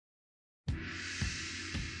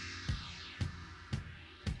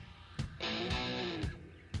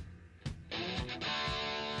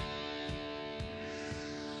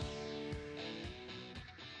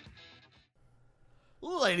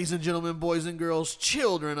Ladies and gentlemen, boys and girls,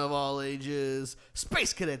 children of all ages,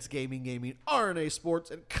 Space Cadets Gaming, RNA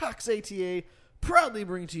Sports, and Cox ATA proudly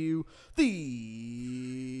bring to you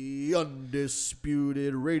the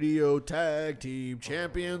undisputed radio tag team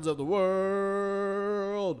champions of the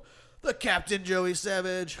world, the Captain Joey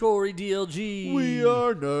Savage, Corey DLG. We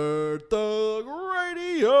are Nerd Thug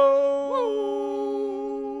Radio.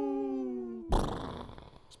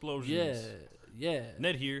 Explosions. Yeah.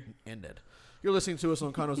 Ned here. And Ned. You're listening to us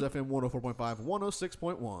on Condos FM 104.5,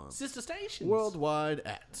 106.1. Sister stations. Worldwide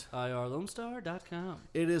at IRLoneStar.com.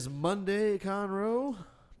 It is Monday, Conroe.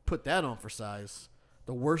 Put that on for size.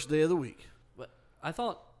 The worst day of the week. But I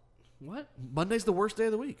thought, what? Monday's the worst day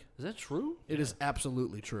of the week. Is that true? It is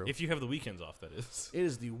absolutely true. If you have the weekends off, that is. It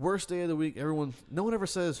is the worst day of the week. No one ever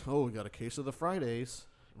says, "Oh, we got a case of the Fridays,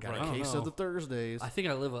 got Right. a I don't case know. of the Thursdays." I think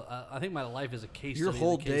I think my life is a case. Your study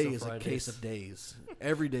whole of the case day of is a Fridays. case of days.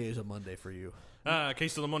 Every day is a Monday for you.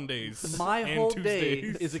 Case of the Mondays. My and whole day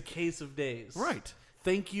Tuesdays. is a case of days. Right.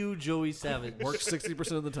 Thank you, Joey Savage. Works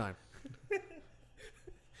 60% of the time.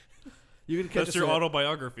 You can catch That's us your at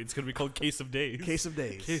autobiography. It's going to be called Case of Days. Case of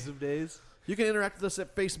Days. Case of days. You can interact with us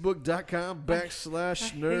at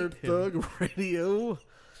facebook.com/NerdThugRadio.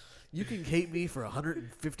 You can hate me for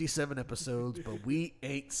 157 episodes, but we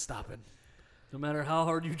ain't stopping. No matter how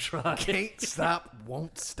hard you try. Can't stop,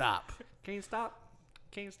 won't stop. Can't stop.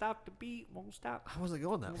 Can't stop the beat. Won't stop. I wasn't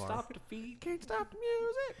going that Won't far. stop the feet. Can't stop the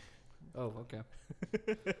music. Oh, okay.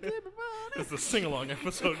 Everybody, That's the sing-along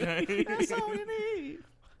episode, guys. that's all you need.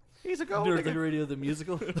 He's a gold Nerd Thug digger. Radio, the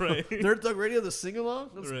musical. Right. Nerd Thug Radio, the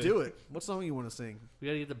sing-along? Let's Right. do it. What song you want to sing? We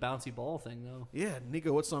gotta get the bouncy ball thing, though. Yeah,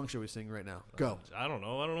 Nico, what song should we sing right now? Go. I don't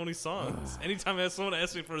know. I don't know any songs. Anytime someone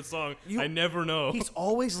asks me for a song, You- I never know. He's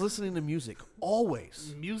always listening to music.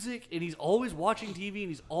 Always. Music, and he's always watching TV,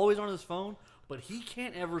 and he's always on his phone, but he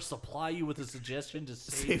can't ever supply you with a suggestion to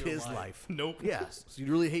Save your his life. Nope. Yes. So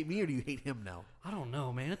you really hate me or do you hate him now? I don't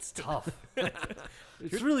know, man. It's tough.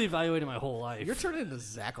 It's really evaluating my whole life. You're turning into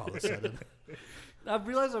Zach all of a sudden. I've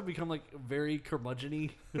realized I've become like very curmudgeon-y.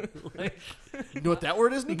 Like, You know what that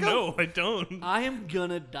word is, Nico? No, I don't. I am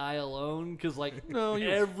gonna die alone because like No, you-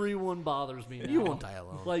 everyone bothers me now. You won't die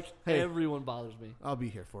alone. Like Hey. everyone bothers me. I'll be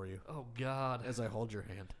here for you Oh God, as I hold your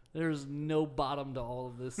hand. there's no bottom to all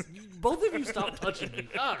of this. Both of you stop touching me.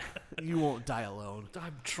 Ugh. You won't die alone.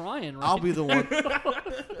 I'm trying. Right? I'll be the one.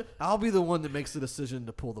 I'll be the one that makes the decision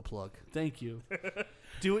to pull the plug. Thank you.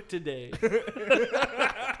 Do it today.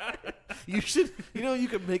 You should. You know, you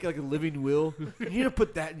could make like a living will. You need to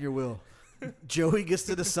put that in your will. Joey gets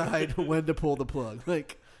to decide when to pull the plug.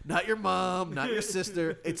 Like, not your mom, not your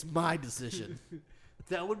sister. It's my decision.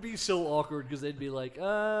 That would be so awkward because they'd be like,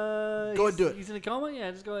 Go and do it. He's in a coma?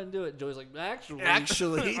 Yeah, just go ahead and do it. Joey's like, actually.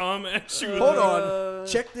 Actually, Actually. hold on.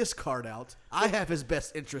 Check this card out. I have his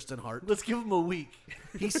best interest in heart. Let's give him a week.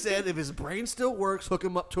 He said if his brain still works, hook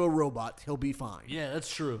him up to a robot. He'll be fine. Yeah,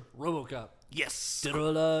 that's true. RoboCop. Yes. Dead or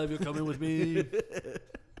alive, you're coming with me.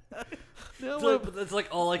 Now, But that's like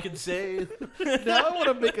all I can say. now I want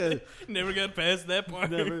to make a. Never got past that part.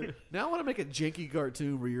 Never. Now I want to make a janky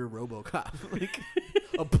cartoon where you're RoboCop, like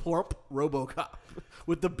a plump RoboCop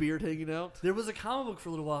with the beard hanging out. There was a comic book for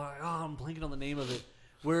a little while. Oh, I'm blanking on the name of it.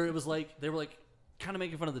 Where it was like they were like kind of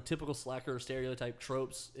making fun of the typical slacker stereotype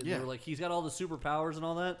tropes. And Yeah. they were like, he's got all the superpowers and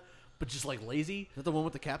all that, but just like lazy. Is that the one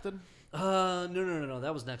with the captain? No.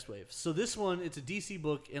 That was Next Wave. So this one, it's a DC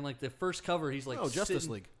book, and like the first cover, he's like Justice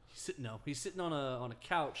sitting- League. He's sitting on a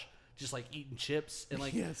couch, just like eating chips, and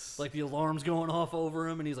like Yes. like the alarm's going off over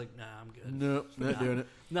him, and he's like, nah, I'm good. No, not doing it.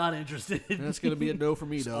 Not interested. That's gonna be a no for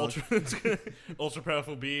me, dog. Ultra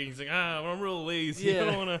powerful being. He's like, I'm real lazy. Yeah. I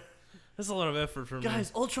don't want to. That's a lot of effort for me.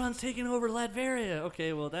 Guys, Ultron's taking over Latveria.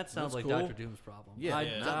 Okay, well that sounds That's like cool. Dr. Doom's problem. Yeah,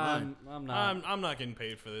 I'm not. I'm not getting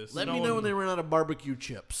paid for this. Let No me know one- when they run out of barbecue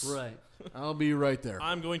chips. Right. I'll be right there.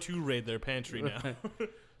 I'm going to raid their pantry now. Do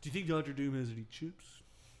you think Dr. Doom has any chips?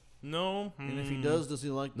 No. And if he does he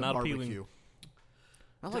like the Not barbecue? appealing.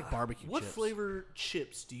 I like barbecue What chips. flavor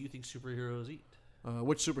chips do you think superheroes eat?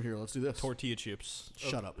 Which superhero? Let's do this. Tortilla chips.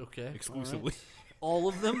 Shut up. Okay. Exclusively. All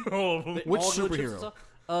of them? All of them. They Which all go chips and superhero?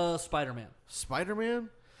 stuff? Spider-Man. Spider-Man?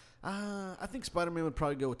 I think Spider-Man would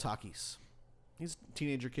probably go with Takis. He's a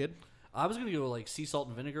teenager kid. I was gonna go like sea salt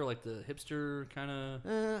and vinegar, like the hipster kind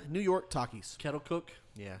of New York Takis. kettle cook.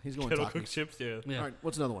 Yeah, he's going Kettle Takis. cooked chips, yeah. Yeah. All right,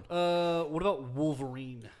 what's another one? What about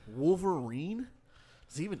Wolverine? Wolverine?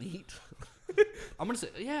 Does he even eat? I'm gonna say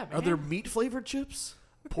yeah. Man. Are there meat-flavored chips?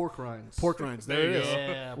 pork rinds? Pork rinds. There There you it is. go.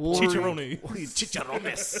 Yeah. Wolverine- Chicharrones.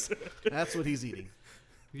 Chicharrones. That's what he's eating.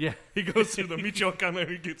 Yeah. He goes to the Michoacan and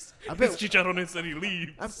he gets I his bet- chicharrones and he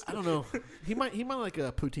leaves. I don't know. He might like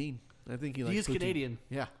a poutine. I think he He likes is poutine. Canadian.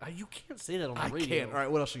 Yeah. You can't say that on the I radio. can't. All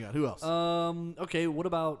right, what else you got? Who else? Okay, what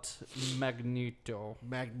about Magneto?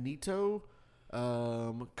 Magneto,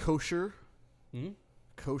 kosher, Hmm?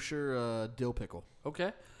 kosher dill pickle.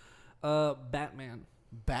 Okay. Batman.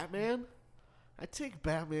 Batman? I take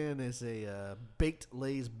Batman as a baked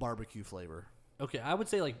Lay's barbecue flavor. Okay, I would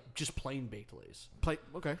say like just plain baked Lays.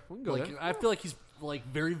 Okay, we can go Like there. I feel like he's like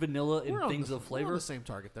very vanilla in We're on things the- of we're on flavor. the same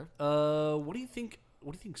target there. What do you think?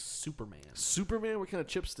 What do you think? Superman. Superman, what kind of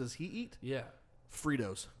chips does he eat? Yeah.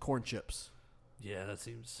 Fritos, corn chips. Yeah, that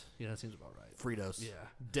seems about right. Fritos. Yeah.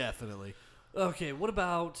 Definitely. Okay, what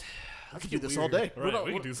about? I could do this all day. What Right, about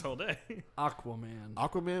we can do this all day. Aquaman?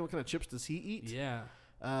 Aquaman, what kind of chips does he eat? Yeah.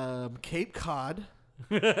 Cape Cod,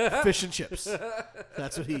 fish and chips.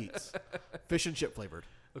 That's what he eats. Fish and chip flavored.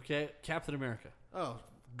 Okay, Captain America. Oh,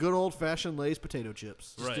 good old fashioned Lay's potato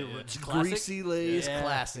chips. Right, Just a yeah. rich classic. Greasy Lay's Yeah,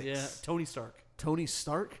 classics. Yeah. Tony Stark. Tony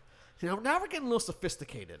Stark. Now we're getting a little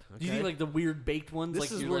sophisticated. Do you okay? think like the weird baked ones? this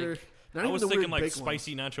like is you're where like, not I even was the thinking weird like baked ones.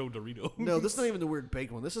 spicy nacho Dorito. No, this is not even the weird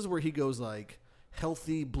baked one. This is where he goes like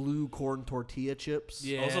healthy blue corn tortilla chips.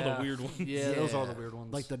 yeah. Those are the weird ones. Yeah, those are the weird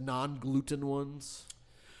ones. Like the non-gluten ones.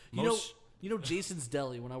 Most- you know Jason's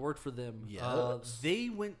Deli when I worked for them. Yes. They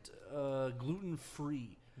went gluten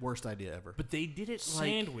free, Worst idea ever. but they did it like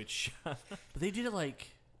Sandwich. But they did it like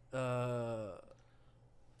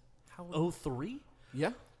How? 03.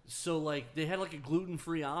 Yeah, So like they had like a gluten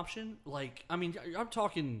free option. Like I mean, I'm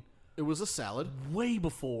talking it was a salad. way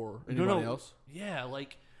before Anybody else? Yeah,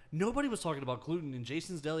 like nobody was talking about gluten, and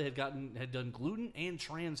Jason's Deli had done gluten and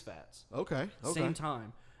trans fats Okay. same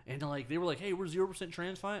time. And like they were like, "Hey, we're 0%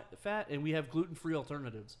 trans fat, and we have gluten-free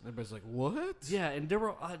alternatives." Everybody's like, what? Yeah, and there were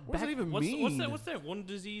What does that even mean? What's that one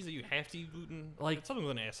disease that you have to eat gluten? Like- It's something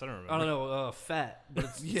with an S. I don't remember. I don't know, fat, but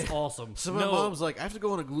it's, Yeah. it's awesome. So my No. mom's like, I have to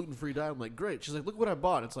go on a gluten-free diet. I'm like, great. She's like, look what I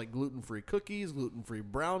bought. It's like gluten-free cookies, gluten-free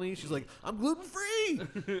brownies. She's like, I'm gluten-free.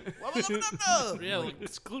 Yeah,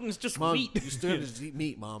 like gluten's just Mom, wheat. you still just eat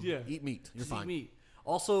meat, Mom. Yeah. Eat meat. You're Just eat fine. meat.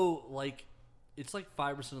 Also, like it's like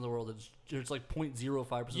 5% of the world. It's like 0.05% Yeah, of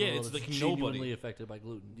the world. it's that's like genuinely nobody. affected by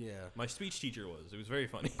gluten. Yeah. My speech teacher was. It was very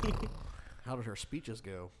funny. How did her speeches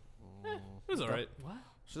go? It was all right. What?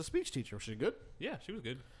 She's a speech teacher. Was she good? Yeah, she was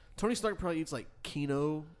good. Tony Stark probably eats like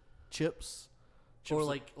Kino chips. Or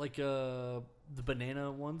like the banana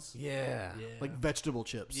ones. Yeah. Yeah. Like vegetable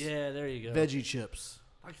chips. Yeah, there you go. Veggie chips.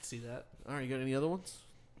 I can see that. All right, you got any other ones?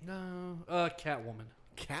 No, Catwoman.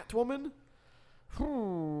 Catwoman?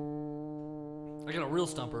 I got a real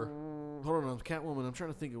stumper. Hold on, Catwoman. I'm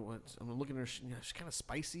trying to think of what. I'm looking at her. She's kind of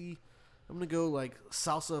spicy. I'm going to go like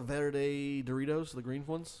salsa verde Doritos, the green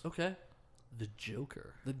ones. Okay. The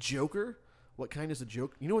Joker. The Joker? What kind is the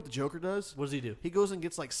Joker? You know what the Joker does? What does he do? He goes and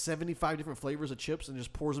gets like 75 different flavors of chips and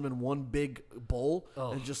just pours them in one big bowl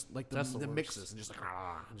Oh, and just like that's the the worst. mixes and just like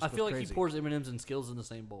and just I goes feel like crazy. he pours M&M's and Skittles in the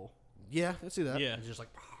same bowl. Yeah, I see that. Yeah, It's just like,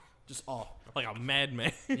 Just all. like a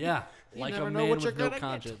madman. yeah, You like never a know man what you're with no gonna get.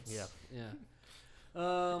 conscience. Yeah. yeah.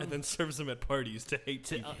 And then serves them at parties to hate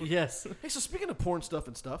people. Yes. Hey, so speaking of porn stuff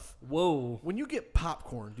and stuff, Whoa. when you get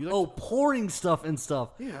popcorn, do you like Oh, pouring stuff and stuff.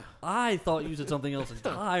 Yeah. I thought you said something else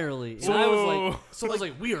entirely. So- And I was like, so I was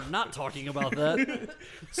like, we are not talking about that.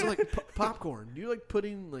 so like popcorn? Do you like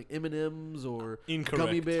putting like M&Ms or Incorrect.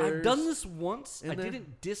 gummy bears? I've done this once. In I there?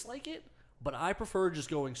 didn't dislike it, but I prefer just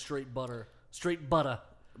going straight butter. Straight butter.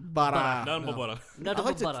 Butter. Not No. butter. Not I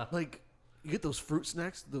like to, butter. like you get those fruit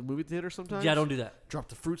snacks at the movie theater sometimes. Yeah, I don't do that. Drop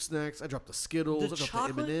the fruit snacks. I drop the Skittles. The I drop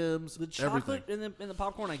chocolate, the M&Ms. the chocolate and the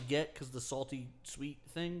popcorn I get because the salty sweet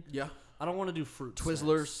thing. Yeah. I don't want to do fruit.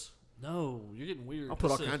 Twizzlers. snacks. No, you're getting weird. I'll put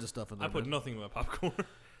all Listen, kinds of stuff in there. I put man. nothing in my popcorn.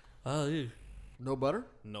 No butter.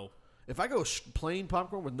 No. If I go plain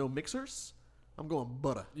popcorn with no mixers, I'm going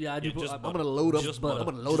butter. Yeah, I do. Yeah, put, just I, I'm gonna load up. Just I'm butter.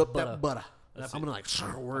 gonna load Just up butter. that butter. That's I'm it. gonna like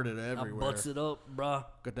squirt it I everywhere. butts it up, bruh.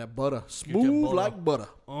 Got that butter, smooth butter. like butter.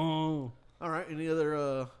 Oh, All right. Any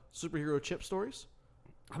other superhero chip stories?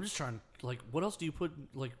 I'm just trying. Like, what else do you put?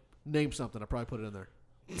 Like, Name something. I probably put it in there.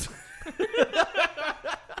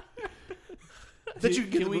 That you can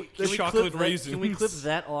get we, the- can we chocolate clip that, raisins. Can we clip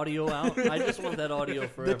that audio out? I just want that audio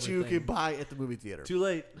for that you everything. can buy at the movie theater. Too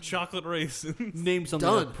late. Chocolate raisins. Name something.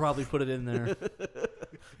 Done. I'd probably put it in there.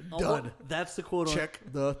 Done. That's the quote. Check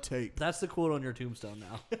the tape. That's the quote on your tombstone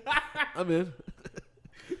now. I'm in.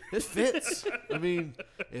 It fits. I mean,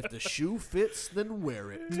 if the shoe fits, then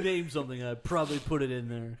wear it. Name something. I'd probably put it in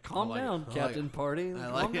there. Calm like it. down, I like Captain it. Party. I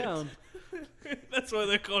Calm like it. down. That's why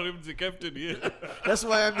they call him the captain. Yeah. That's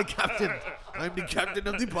why I'm the captain. I'm the captain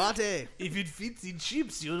of the party. If it fits in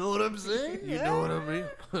chips, you know what I'm saying? You know what I mean?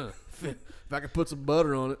 If I could put some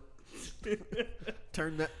butter on it.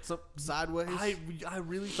 Turn that sideways. I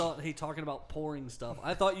really thought, hey, talking about pouring stuff.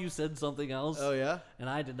 I thought you said something else. Oh yeah. And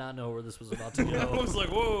I did not know where this was about to I go. was like,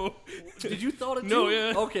 whoa. Did you thought it too? No,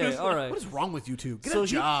 yeah. Okay, all right. What is wrong with you two? Get So a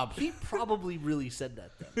job. He probably really said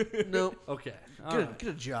that then. No. Okay. all Get a, right. get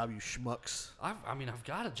a job, you schmucks. I mean, I've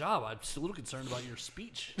got a job. I'm just a little concerned about your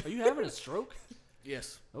speech. Are you having a stroke?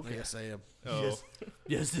 Yes. Okay. Yes, I am. Oh. Yes.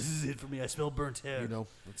 Yes, this is it for me. I smell burnt hair. You know,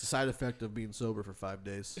 it's a side effect of being sober for 5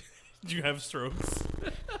 days. Do you have strokes?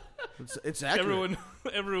 It's accurate.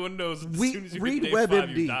 Everyone knows as We- soon as you read hit day 5,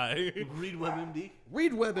 WebMD. you die. Read WebMD.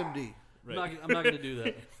 Read WebMD. Right. I'm not going to do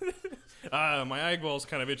that. My eyeball's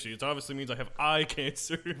kind of itchy. It obviously means I have eye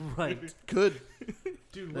cancer. Right. Good.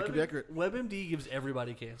 Dude, That could be accurate. WebMD gives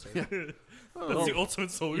everybody cancer. That's the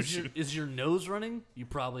ultimate solution. Is your nose running? You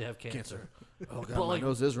probably have cancer. Oh god, But my like,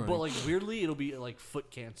 nose is running. But like weirdly, it'll be like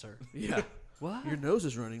foot cancer. yeah. What? Your nose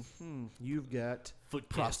is running. You've got Foot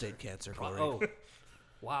prostate cancer. Corey. Oh,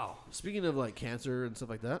 wow. Speaking of like cancer and stuff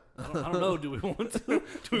like that, I don't know. Do we want to? Do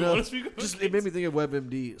we No, want to speak about just cancer? it made me think of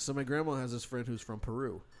WebMD. So my grandma has this friend who's from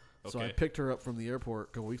Peru. So I Okay. picked her up from the airport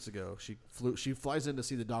a couple weeks ago. She flies in to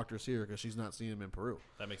see the doctors here because she's not seeing them in Peru.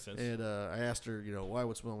 That makes sense. And I asked her, why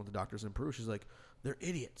what's wrong with the doctors in Peru? She's like, they're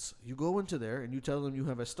idiots. You go into there and you tell them you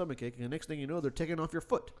have a stomach ache, and the next thing you know, they're taking off your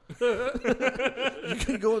foot. You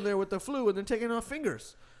can go in there with the flu and they're taking off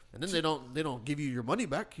fingers, and then they don't give you your money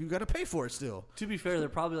back. You got to pay for it still. To be fair, they're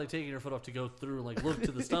probably like taking your foot off to go through and like look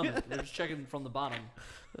to the stomach. They're just checking from the bottom.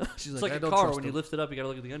 She's It's like, like I a don't car trust when you them. lift it up, you got to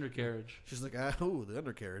look at the undercarriage. She's like, the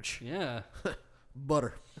undercarriage, Yeah.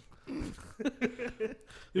 butter.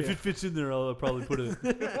 If it fits in there, I'll probably put it.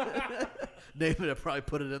 Name it. I probably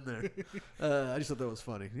put it in there. I just thought that was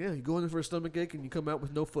funny. Yeah, you go in there for a stomach ache and you come out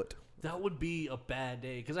with no foot. That would be a bad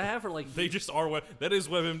day because I have her like They just are that is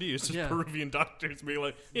WebMD. It's just Yeah. Peruvian doctors being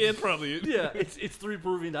like, yeah, it's probably it. yeah, it's 3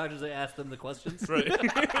 Peruvian doctors. They ask them the questions. Right.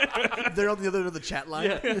 They're on the other end of the chat line.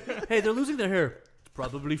 Yeah. Hey, they're losing their hair. It's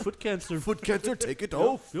probably foot cancer. Foot cancer, take it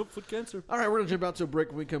off. Yep, foot cancer. All right, we're going to jump out to a break.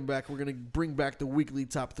 When we come back, we're going to bring back the weekly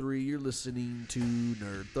top 3. You're listening to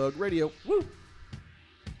Nerd Thug Radio. Woo.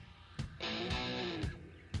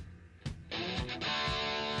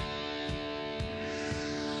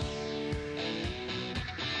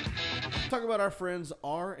 Talk about our friends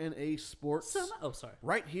R&A Sports. Oh, sorry.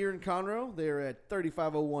 Right here in Conroe. They're at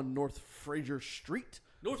 3501 North Fraser Street.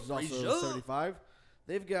 North which is also Fraser. 35.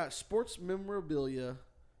 They've got sports memorabilia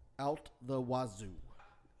out the wazoo.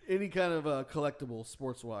 Any kind of collectible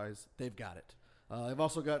sports-wise, they've got it. They've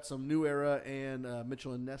also got some New Era and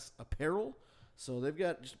Mitchell & Ness apparel. So they've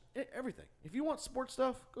got just everything. If you want sports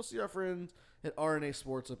stuff, go see our friends at R&A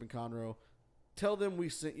Sports up in Conroe. Tell them we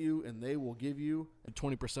sent you, and they will give you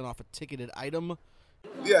 20% off a ticketed item.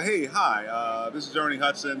 Yeah, hey, hi. This is Ernie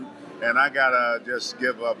Hudson, and I gotta just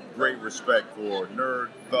give up great respect for Nerd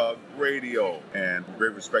Thug Radio, and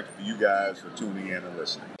great respect for you guys for tuning in and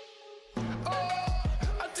listening.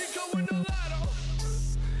 I think I win the lotto.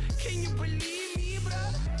 Can you believe me, bro?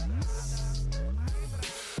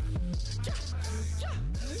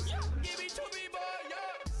 Yeah, give it to me, boy, yeah.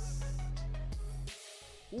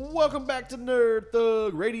 Welcome back to Nerd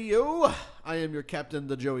Thug Radio. I am your captain,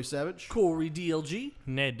 the Joey Savage. Corey DLG.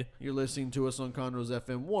 Ned. You're listening to us on Conroe's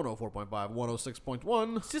FM 104.5,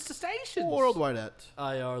 106.1, Sister Stations. worldwide at.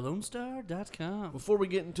 IRLoneStar.com. Before we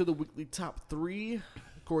get into the weekly top 3,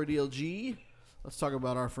 Corey DLG, let's talk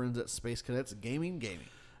about our friends at Space Cadets Gaming.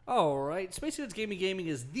 All right. Space Cadets Gaming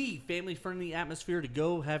is the family-friendly atmosphere to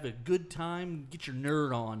go have a good time, get your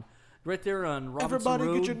nerd on. Right there on Robinson Everybody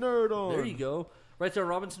Road. get your nerd on. There you go. Right there on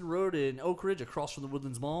Robinson Road in Oak Ridge, across from the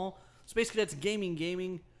Woodlands Mall. Space Cadets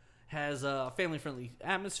Gaming has a family-friendly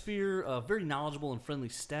atmosphere, a very knowledgeable and friendly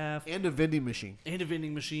staff, And a vending machine. and a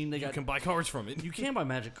vending machine. They You got can buy cards from it. you can buy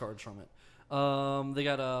magic cards from it. They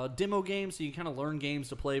got a demo game, so you kind of learn games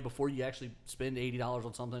to play before you actually spend $80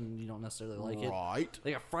 on something and you don't necessarily like it. Right.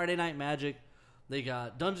 They got Friday Night Magic. They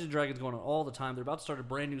got Dungeons & Dragons going on all the time. They're about to start a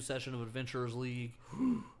brand new session of Adventurers League.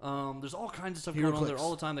 There's all kinds of stuff going on there HeroClix.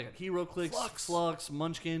 all the time. They got HeroClix, Flux,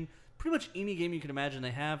 Munchkin, pretty much any game you can imagine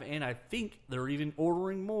they have, and I think they're even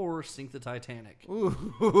ordering more Sink the Titanic.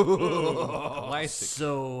 Classic.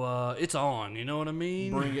 So it's on, you know what I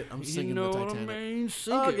mean? Bring it. I'm singing you the know Titanic. what I mean?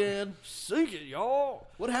 Sink it. Again. Sink it, y'all.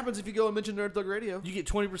 What happens if you go and mention Nerd Thug Radio? You get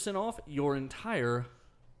 20% off your entire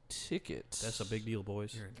ticket. That's a big deal,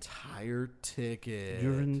 boys. Your entire ticket.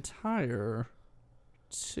 Your entire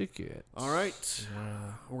ticket. All right.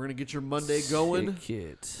 We're going to get your Monday going.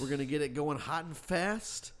 Ticket. We're going to get it going hot and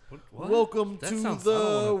fast. What? Welcome That to sounds- the I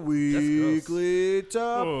don't wanna- weekly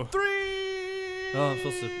top Oh. 3. Oh, I'm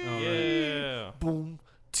supposed to. Oh, right. Yeah. Boom.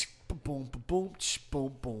 Tick, boom, boom, boom, boom,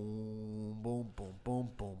 boom, boom, boom, boom, boom,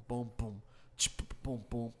 boom, boom, boom,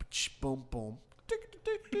 boom, boom, boom.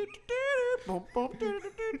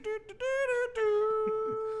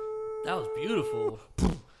 That was beautiful.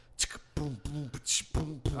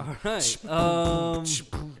 All right.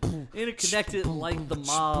 Interconnected like the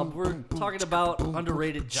mob. We're talking about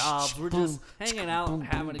underrated jobs. We're just hanging out,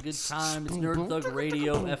 having a good time. It's Nerd Thug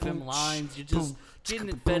Radio, FM lines. You're just getting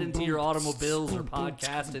it fed into your automobiles or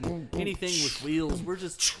podcast and anything with wheels. We're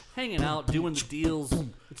just hanging out, doing the deals.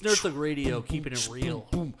 It's Nerd Thug Radio, keeping it real.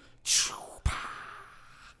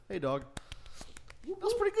 Hey, dog. That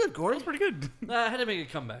was pretty good, Corey. Pretty good. I had to make a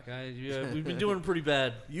comeback. We've been doing pretty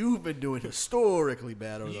bad. You've been doing historically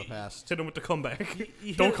bad over the past. Hit him with the comeback.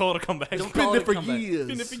 You Don't hit- call it a comeback. Don't It's been call there it a for comeback. years.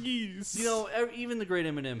 Been there for years. You know, even the great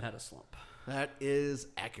Eminem had a slump. That is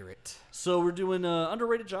accurate. So we're doing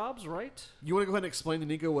underrated jobs, right? You want to go ahead and explain to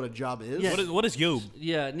Nico what a job is? Yes. What is Yob?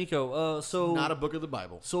 Yeah, Nico. So Not a book of the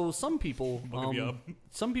Bible. So some people, of Yob.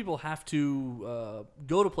 some people have to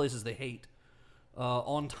go to places they hate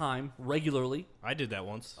on time regularly I did that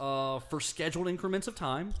once. for scheduled increments of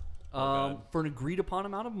time God. for an agreed upon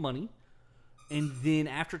amount of money, and then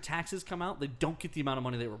after taxes come out, they don't get the amount of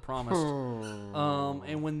money they were promised.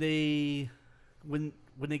 And when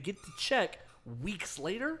they get the check weeks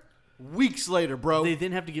later, Weeks later, bro. they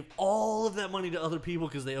then have to give all of that money to other people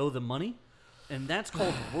because they owe them money, and that's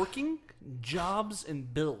called working jobs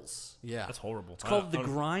and bills. yeah. That's horrible. It's called the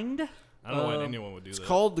grind. I don't know why anyone would do that. It's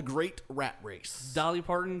called the Great Rat Race. Dolly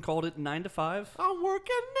Parton called it 9 to 5. I'm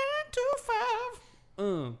working 9 to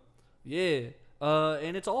 5. Yeah.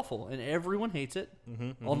 And it's awful, and everyone hates it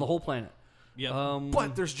on the whole planet. Yeah.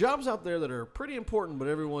 But there's jobs out there that are pretty important, but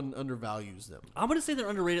everyone undervalues them. I'm gonna say they're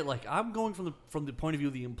underrated. Like, I'm going from the point of view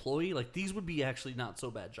of the employee. Like, these would be actually not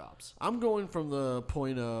so bad jobs. I'm going from the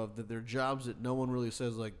point of that they're jobs that no one really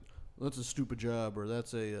says, like, that's a stupid job, or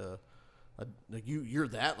that's like you're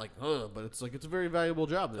that, like, but it's like, it's a very valuable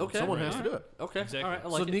job. Okay. Someone Right. has to do it. Okay. Exactly. All right. I So,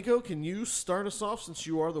 like it. Nico, can you start us off since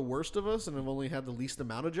you are the worst of us and have only had the least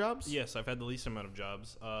amount of jobs? Yes, I've had the least amount of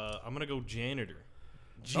jobs. I'm gonna go janitor.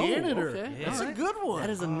 Janitor. Oh, okay. That's All a right. good one. That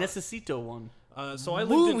is a necessito one. So I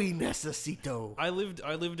lived in Muy necesito. I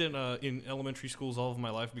lived in elementary schools all of my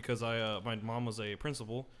life because my mom was a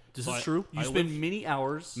principal. This So is true. You I spend lived many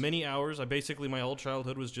hours. many hours. I basically my whole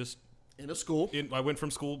childhood was just In a school. I went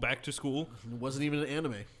from school back to school It wasn't even an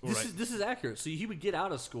anime. right. This is accurate. So he would get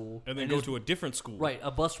out of school and then go his- to a different school. right.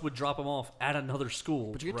 A bus would drop him off at another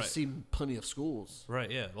school. But you get Right. to see plenty of schools.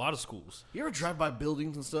 Right. Yeah. A lot of schools. You ever drive by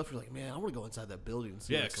buildings and stuff? You're like, man, I want to go inside that building and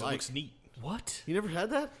see Yeah, what it's because it like. looks neat. What? You never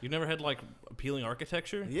had that? You never had like appealing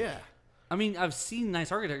architecture. Yeah. I mean, I've seen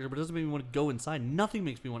nice architecture, but it doesn't make me want to go inside. Nothing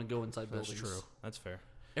makes me want to go inside That's buildings. true. That's fair.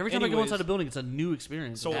 Every time I go Anyways, inside a building, it's a new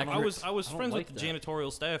experience. So It's I accurate. was don't friends like with the that.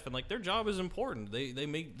 janitorial staff, and like their job is important. They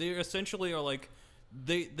essentially are like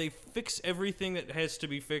they fix everything that has to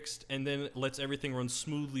be fixed, and then lets everything run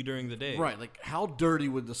smoothly during the day. Right. Like, how dirty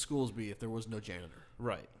would the schools be if there was no janitor?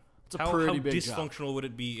 Right. It's a how pretty big dysfunctional job. would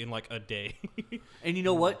it be in like a day? And you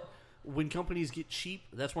know what? When companies get cheap,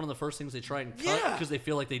 that's one of the first things they try and cut Yeah. because they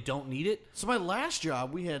feel like they don't need it. So my last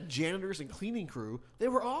job, we had janitors and cleaning crew. They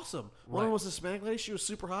were awesome. One of them was a Hispanic lady. She was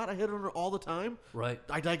super hot. I hit on her all the time. Right.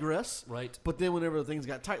 I digress. Right. But then whenever things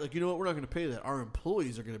got tight, like, you know what? We're not going to pay that. Our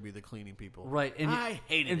employees are going to be the cleaning people. Right. And I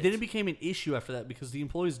hated And it. then it became an issue after that because the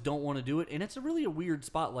employees don't want to do it. And it's a weird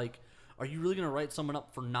spot. Like, are you really going to write someone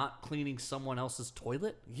up for not cleaning someone else's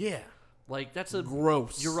toilet? Yeah. Like, that's a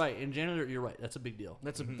Gross. You're right. And janitor, you're right. That's a big deal.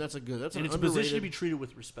 That's a good. That's And an it's a underrated. position to be treated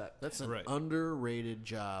with respect. That's an Right. underrated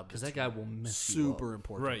job. Because that guy will mess you super up.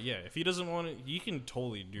 important. Right, yeah. If he doesn't want it, you can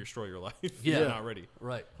totally destroy your life if Yeah. you're not ready.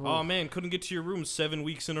 Right. Oh man, couldn't get to your room 7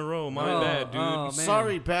 weeks in a row. My Oh, bad, dude. oh, man.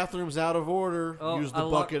 Sorry, bathroom's out of order. Oh, Use the I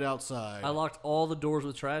lo- bucket outside. I locked all the doors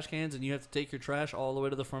with trash cans, and you have to take your trash all the way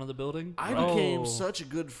to the front of the building. I Oh. became such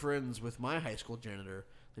good friends with my high school janitor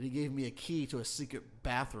that he gave me a key to a secret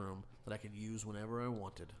bathroom that I could use whenever I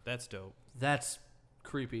wanted. That's dope. That's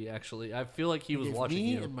creepy, actually. I feel like he was Gave watching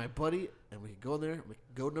me you. and my buddy, and we could go in there. We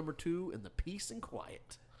could go number 2 in the peace and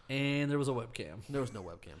quiet. And there was a webcam. There was no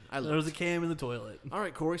webcam. There was a cam in the toilet. All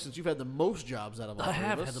right, Corey. Since you've had the most jobs out of all I three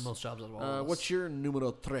have of had us, the most jobs out of all of us. What's your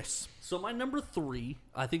numero tres? So my number 3,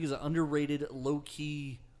 I think, is an underrated,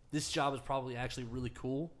 low-key. This job is probably actually really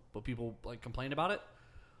cool, but people like complain about it.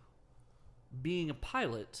 Being a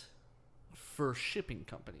pilot for shipping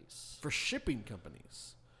companies. For shipping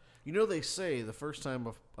companies. You know, they say the first time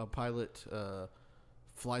a pilot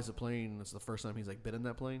flies a plane, it's the first time he's like been in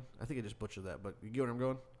that plane. I think I just butchered that, but you get what I'm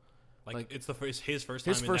going? Like it's his first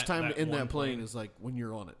time. His first time in one that plane is like when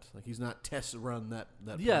you're on it. Like, he's not test run that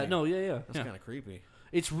Yeah, plane. no, yeah. That's kind of creepy.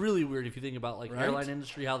 It's really weird if you think about like Right? airline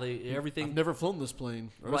industry, how they everything. I've never flown this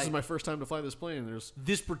plane. Or This is Right. my first time to fly this plane. There's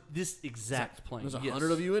This exact plane. there's yes.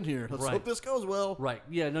 100 of you in here. Let's Right. hope this goes well. Right.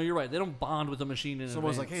 Yeah. No, you're right. They don't bond with the machine in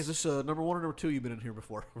Someone's like, advance. hey, is this number 1 or number 2? You've been in here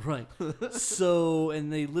before. Right. So,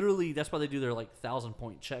 and they literally, that's why they do their like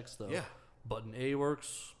 1,000-point checks though. Yeah. Button A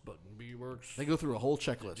works, button B works. They go through a whole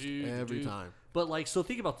checklist every Dude. time. But like, so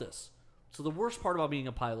think about this. So the worst part about being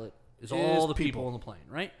a pilot is Is all the people people. on the plane,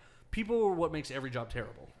 right? People are what makes every job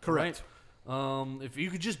terrible. Correct. Right? If you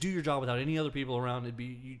could just do your job without any other people around,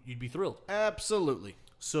 you'd be thrilled. Absolutely.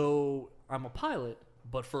 So I'm a pilot,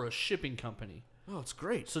 but for a shipping company. Oh, it's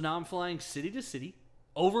great. So now I'm flying city to city,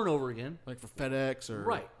 over and over again. Like for FedEx or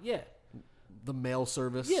Right. Yeah. the mail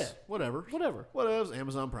service. Yeah. Whatever. Whatever. Whatever.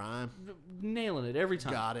 Amazon Prime. Nailing it every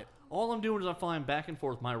time. Got it. All I'm doing is I'm flying back and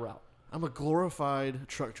forth my route. I'm a glorified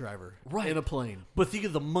truck driver Right. in a plane, But think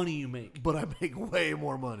of the money you make. but I make way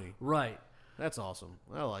more money. Right. That's awesome.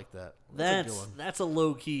 I like that. That's a good one. That's a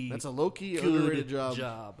low key. That's a low-key, good underrated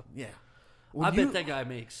job. Yeah. When I you- bet that guy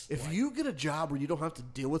makes. If you get a job where you don't have to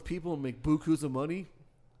deal with people and make bukus of money,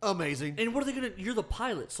 amazing. And what are they gonna? You're the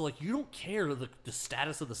pilot, so like you don't care the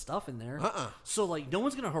status of the stuff in there. So like no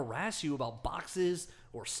one's gonna harass you about boxes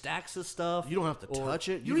or stacks of stuff. You don't have to or- touch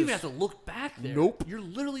it. You You don't even just- have to look back there. Nope. You're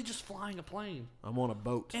literally just flying a plane, I'm on a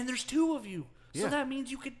boat. and there's 2 of you. So Yeah. that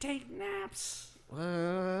means you could take naps. I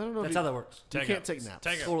don't know. That's if how that works. you Tag can't outs. take naps.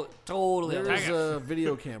 Tag out. Totally. There's Tag a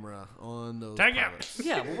video camera on those Tag out. pilots.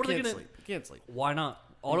 Yeah, but what are they Can't gonna? sleep. Can't sleep. Why not?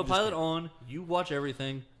 Autopilot on. You watch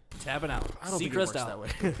everything. Tapping out. I don't think it Seacrest works out.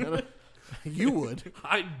 that way. You would.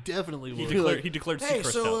 I definitely He would. declared, he declared Hey,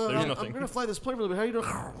 Seacrest so out. There's I'm nothing. gonna fly this plane for a little bit. How you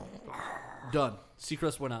doing? Done.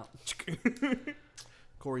 Seacrest went out.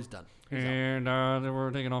 Corey's done. And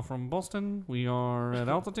we're taking off from Boston. We are at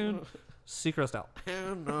altitude. Seacrest out.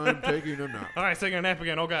 And I'm taking a nap. All right, taking a nap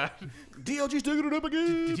again. Oh god. DLG's taking a nap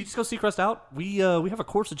again. Did you just go Seacrest out? We have a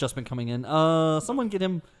course adjustment coming in. Someone get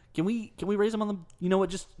him. Can we raise him on the? You know what?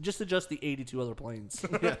 Just adjust the 82 other planes.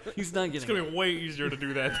 Yeah, he's not It's getting. gonna be way easier to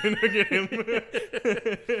do that than to get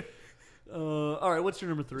him. All right. What's your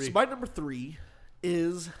number 3? So my number 3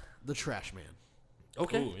 is the trash man.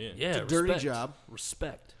 Okay. Ooh, yeah. Yeah. It's a dirty respect. job.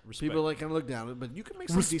 Respect. People like kind of look down at it, but you can make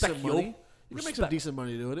some Respect, decent yo. money. You can make some Respect. decent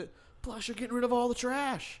money doing it. Plus, you're getting rid of all the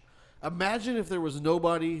trash. Imagine if there was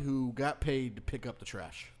nobody who got paid to pick up the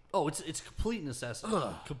trash. Oh, it's complete necessity.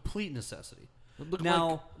 Complete necessity. Look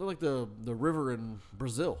Now- like the river in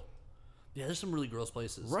Brazil. Yeah, there's some really gross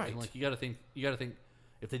places. Right. And like you got to think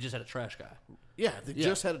if they just had a trash guy. Yeah, they Yeah,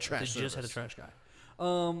 just had a if trash. They just had a service. trash guy.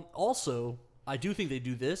 Also, I do think they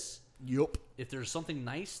do this. Yup. If there's something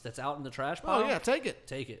nice that's out in the trash pile, Oh yeah, take it.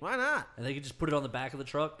 take it. Why not? And they could just put it on the back of the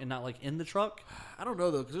truck and not like in the truck. I don't know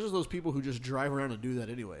though, because there's those people who just drive around and do that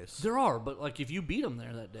anyways. There are, but like if you beat them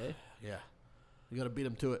there that day, Yeah, you got to beat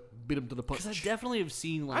them to it. Beat them to the punch. because I definitely have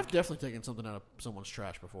seen like. I've definitely taken something out of someone's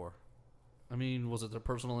trash before. I mean, was it their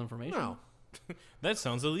personal information? No, That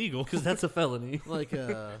sounds illegal. because that's a felony. like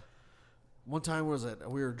one time was it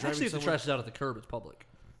we were driving Actually, if the somewhere. trash is out at the curb, it's public.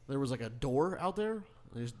 There was like a door out there.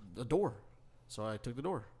 There's a door, so I took the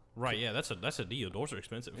door. Right? Yeah, that's a deal. Doors are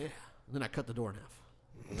expensive. Yeah, and then I cut the door in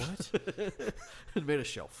half. What? And made a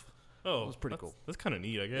shelf. Oh, It was pretty that's- cool. That's kind of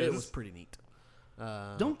neat, I guess. It was pretty neat.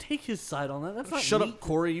 Don't take his side on that. That's not Shut neat. up,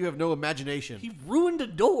 Corey. You have no imagination. He ruined a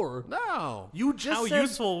door. No, You just How said,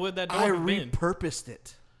 useful would that door I have been? repurposed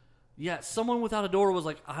it. Yeah, someone without a door was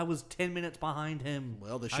like, I was 10 minutes behind him.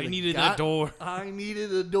 Well, they should. I needed that door. I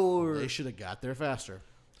needed a door. They should have got there faster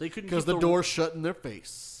They couldn't because keep the door shut in their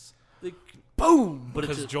face. They, Boom. but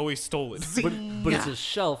it's Because a, Joey stole it. but it's a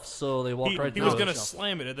shelf, so they walked right He through was it. gonna shelf.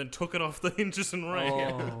 slam it and then took it off the hinges and ran.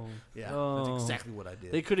 Oh. Yeah, Oh. that's exactly what I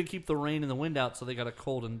did. They couldn't keep the rain and the wind out, so they got a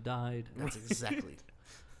cold and died. That's exactly.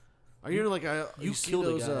 Are you like you see killed a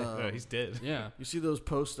those? guy. He's dead. Yeah. You see those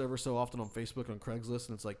posts ever so often on Facebook on Craigslist,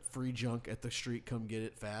 and it's like free junk at the street. Come get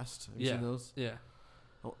it fast. Have you Yeah. seen those? Yeah.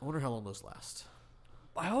 I wonder how long those last.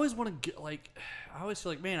 I always want to get like, I always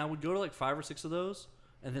feel like, man, I would go to like 5 or 6 of those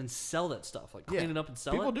and then sell that stuff, like clean it up and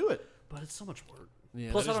sell People it. do it. But it's so much work.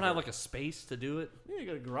 Yeah, Plus, that I don't is have work. like a space to do it. Yeah, you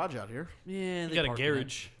got a garage out here. Yeah, they got a park in it.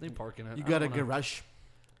 garage. They park in it. You I got a don't wanna- garage.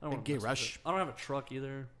 I don't a wanna mess with garage. it. I don't have a truck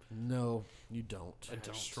either. No, you don't. I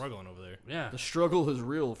don't. Struggling over there. Yeah. The struggle is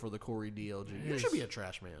real for the Corey DLG. You is. should be a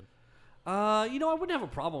trash man. I wouldn't have a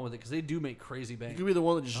problem with it because they do make crazy You bank. could be the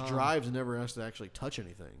one that just drives and never has to actually touch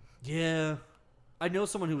anything. Yeah. I know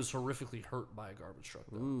someone who was horrifically hurt by a garbage truck.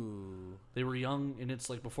 Though. Ooh. They were young, and it's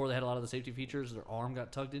like before they had a lot of the safety features, their arm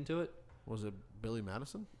got tugged into it. Was it Billy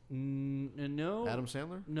Madison? No. Adam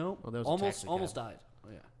Sandler? No. Oh, that was a almost taxi cab. almost died. Oh,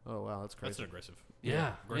 yeah. Oh wow, that's That's crazy. aggressive.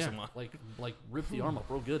 Yeah, aggressive yeah. line. Like rip the arm up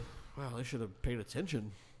real good. Wow, they should have paid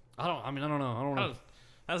attention. I don't know.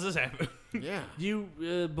 How does this happen? Yeah.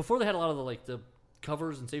 Before they had a lot of the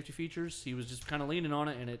covers and safety features, he was just kind of leaning on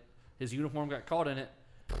it, and his uniform got caught in it,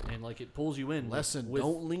 and like it pulls you in. Lesson: with,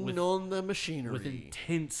 don't lean with, on the machinery. with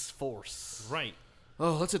intense force. Right.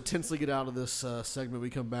 Oh, let's intensely get out of this segment. We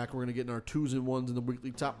come back. We're gonna get in our 2s and 1s in the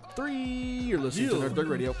weekly top 3. You're listening to Nerd Thug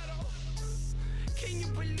Radio. Can you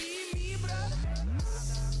believe me, brother?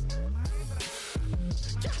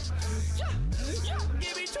 Yeah,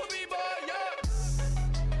 give it to me, boy, yeah.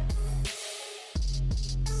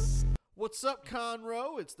 What's up,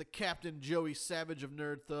 Conroe? It's the Captain Joey Savage of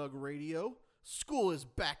Nerd Thug Radio. School is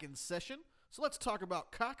back in session, so let's talk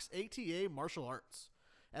about Cox ATA Martial Arts.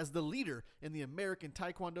 As the leader in the American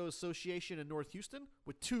Taekwondo Association in North Houston,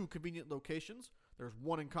 with 2 convenient locations, there's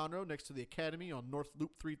one in Conroe next to the Academy on North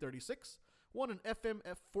Loop 336, one in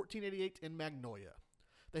FMF 1488 in Magnolia.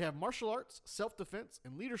 They have martial arts, self-defense,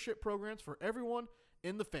 and leadership programs for everyone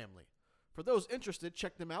in the family. For those interested,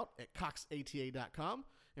 check them out at coxata.com.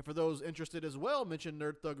 And for those interested as well, mention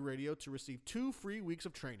Nerd Thug Radio to receive 2 free weeks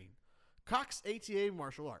of training. Cox ATA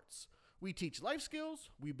Martial Arts. We teach life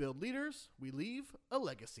skills, we build leaders, we leave a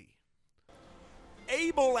legacy.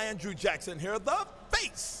 Abel Andrew Jackson here, the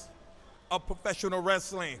face of professional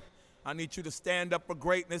wrestling. I need you to stand up for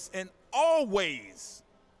greatness and always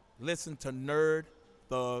listen to Nerd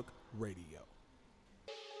Thug Radio.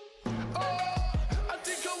 Oh, I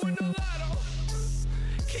think I win the lotto.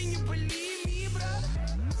 Can you believe me, brother?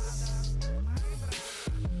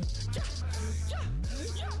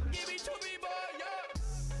 Yeah, give it to me, boy, yeah.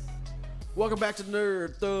 Welcome back to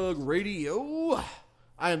Nerd Thug Radio.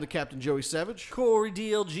 I am the Captain Joey Savage. Corey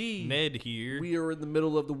DLG. Ned here. We are in the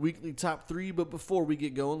middle of the weekly top 3, but before we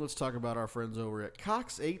get going, let's talk about our friends over at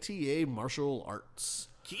Cox ATA Martial Arts.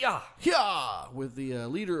 Kia. Yeah, with the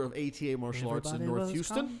leader of ATA Martial Arts in Everybody North was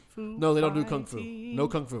Houston. kung fu No, they don't do kung fu. fighting. No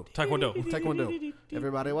kung fu. Taekwondo. Taekwondo.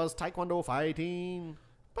 Everybody was Taekwondo fighting.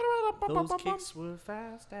 Those kicks were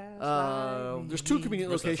fast as There's 2 convenient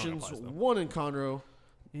Where's that song locations. applies, though? One in Conroe,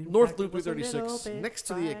 In North fact, Loop it was a little 336, bit next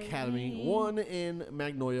to the Academy. fighting. One in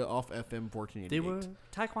Magnolia off FM They were 1488.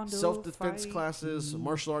 Taekwondo Self-defense fighting. classes,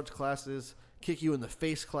 martial arts classes, kick you in the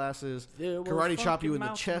face classes, There were karate chop you in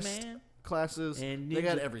Funky the Mountain chest Man classes. and They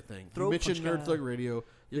got Ninja everything. You Throat mentioned Punch Nerd Guy. Thug Radio.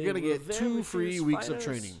 You're They going to were get very 2 free fierce weeks of fighters,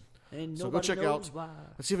 training. and So go nobody check out. knows why.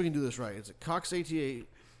 Let's see if we can do this right. It's at Cox ATA.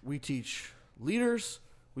 We teach leaders.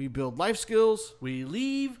 We build life skills. We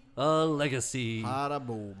leave a legacy. Bada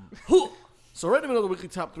boom. So right in the middle of the weekly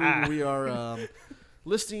top 3, we are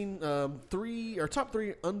listing top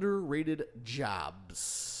 3 underrated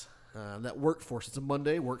jobs. That workforce. It's a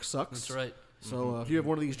Monday. Work sucks. That's right. So if you have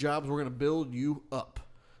one of these jobs, we're going to build you up.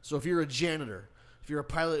 So if you're a janitor, if you're a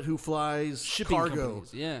pilot who flies Shipping cargo,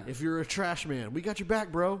 companies, yeah. if you're a trash man, we got your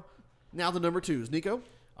back, bro. Now the number 2s. Nico?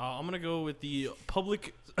 I'm gonna go with the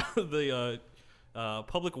public,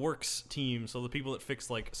 public works team. So the people that fix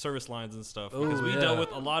like service lines and stuff. Because we yeah. dealt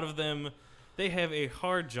with a lot of them. They have a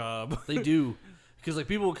hard job. They do. Because like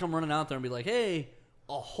people will come running out there and be like, hey,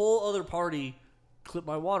 a whole other party clipped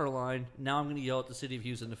my water line. Now I'm going to yell at the city of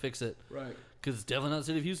Houston to fix it. Right. Because it's definitely not the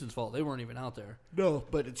city of Houston's fault. They weren't even out there. No,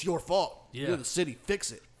 but it's your fault. Yeah. You're the city.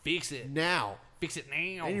 Fix it. Fix it. Now. Fix it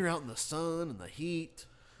now. And you're out in the sun and the heat.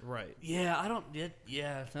 Right. Yeah, I don't.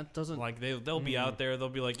 Yeah, that doesn't. Like they'll be out there. They'll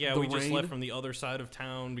be like, yeah, The we just rain. left from the other side of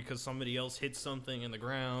town because somebody else hit something in the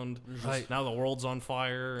ground. Right. Now the world's on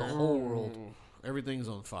fire. the whole world. Everything's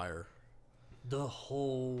on fire. The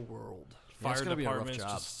whole world. Yeah, it's Fire gotta be a rough departments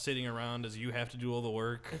job. just sitting around as you have to do all the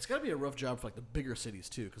work. It's got to be a rough job for like the bigger cities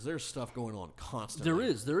too, because there's stuff going on constantly.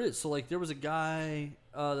 There is. So like, there was a guy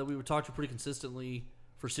that we would talk to pretty consistently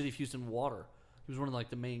for City of Houston Water. He was one of like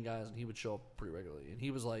the main guys, and he would show up pretty regularly. And he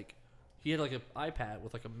was like, he had like an iPad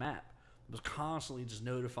with like a map. It was constantly just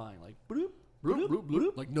notifying like, bloop, Bloop, bloop,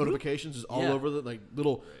 bloop. Like notifications is all Yeah. over the like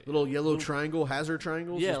little yellow triangle hazard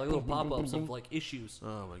triangles. yeah, Just like little boom, boom, boom, pop-ups boom, of boom. like issues.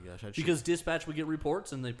 Oh my gosh! I'd Because dispatch would get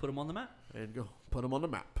reports and they put them on the map. and go put them on the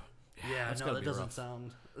map. Yeah, that's no, gotta that be doesn't rough.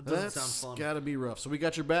 sound. It doesn't That's sound fun. got to be rough. So we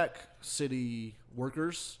got your back, city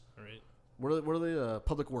workers. All right. What are they?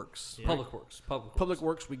 Public Works. Public Works. Public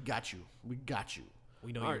Works. We got you. We got you.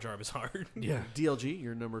 We know All your right. job is hard. Yeah. DLG,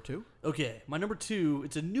 you're number 2. Okay, my number 2.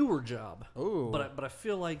 It's a newer job. Oh. But I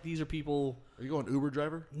feel like these are people. Are you going Uber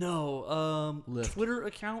driver? No, Lyft. Twitter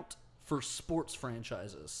account for sports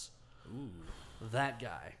franchises. Ooh, that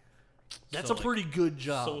guy. That's So, a like, pretty good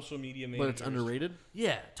job. Social media managers. But it's underrated.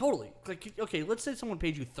 Yeah, totally. Like, okay, let's say someone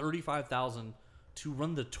paid you $35,000 to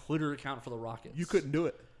run the Twitter account for the Rockets. You couldn't do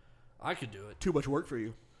it. I could do it. Too much work for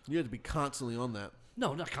you. You had to be constantly on that.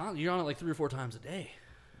 No, not constantly. You're on it like 3 or 4 times a day.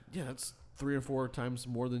 Yeah, that's 3 or 4 times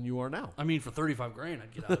more than you are now. I mean, for $35,000,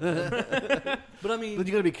 I'd get out of it. But I mean, Then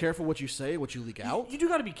you got to be careful what you say, what you leak out. you do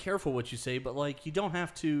got to be careful what you say, but like you don't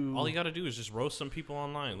have to. All you got to do is just roast some people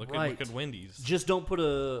online. Look Right. at Wendy's. Just don't put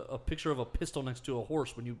a picture of a pistol next to a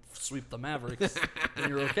horse when you sweep the Mavericks, and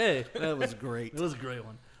you're okay. That was great. It was a great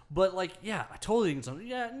one. But like, yeah, I totally think something.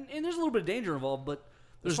 Yeah, and there's a little bit of danger involved, but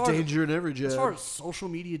There's as far danger in every job. As far as social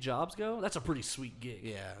media jobs go, that's a pretty sweet gig.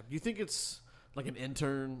 Yeah. Do you think it's like an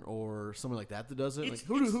intern or someone like that does it? It's-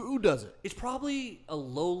 Like, who does it? It's probably a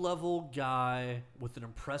low-level guy with an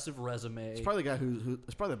impressive resume. It's probably the guy who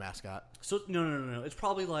it's probably the mascot. So no. It's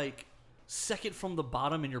probably like second from the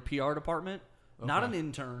bottom in your PR department. Not an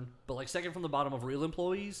intern, but like second from the bottom of real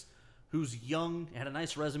employees who's young, had a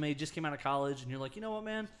nice resume, just came out of college, and you're like, you know what,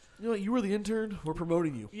 man? You know what? You were the intern. We're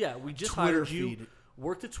promoting you. Yeah, we just Twitter hired you. feed.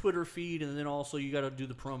 Work the Twitter feed, and then also you got to do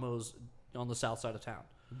the promos on the south side of town.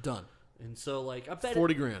 Done. And so, like, I bet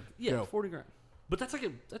 40 grand. Yeah, Go. 40 grand. But that's like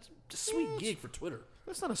that's a sweet gig for Twitter.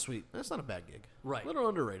 That's not a bad gig. Right. A little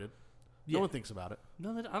underrated. Yeah. No one thinks about it.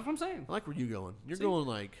 No, that's what I'm saying. I like where you going. You're See? going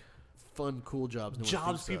like fun, cool jobs. No one Jobs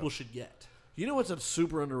thinks of. people should get. You know what's a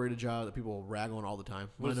super underrated job that people rag on all the time?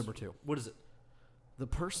 My What is- number 2. What is it? The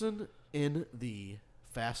person in the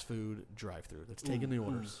fast food drive-thru that's taking the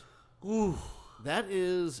orders. Ooh. That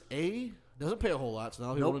is doesn't pay a whole lot, so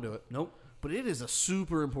not people want to do it. Nope. But it is a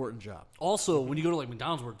super important job. Also, when you go to like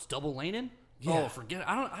McDonald's where it's double laning, Yeah. oh, forget it.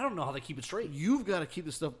 I don't know how they keep it straight. You've got to keep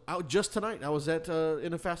this stuff out. Just tonight, I was at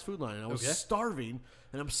in a fast food line, and I was Okay. starving,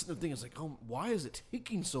 and I'm sitting there thinking, it's like, oh, why is it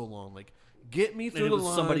taking so long? Like, get me And through it the was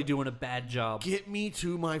line. somebody doing a bad job. Get me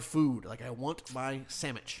to my food. Like, I want my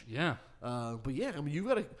sandwich. Yeah. But yeah, I mean, you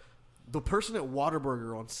got to. The person at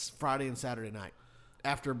Whataburger on Friday and Saturday night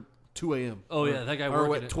after 2 a.m. Oh, yeah, that guy Or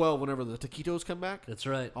working at it. 12, whenever the taquitos come back. That's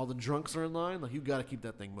right. All the drunks are in line. Like, you got to keep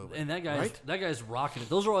that thing moving. And that right? guy's rocking it.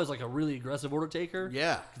 Those are always like a really aggressive order taker.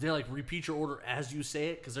 Yeah. 'Cause they like repeat your order as you say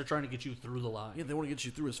it because they're trying to get you through the line. Yeah, they want to get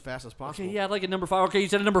you through as fast as possible. Okay, yeah, I'd like a number 5. Okay, you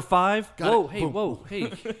said a number 5. Got whoa, it. hey, Boom. whoa,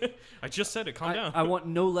 hey. I just said it. Calm down. I want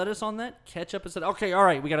no lettuce on that. Ketchup instead. Okay, all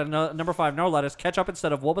right, we got a number 5, no lettuce. Ketchup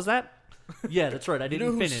instead of what was that? Yeah, that's right. I You know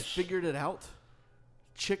didn't who's finish. figured it out?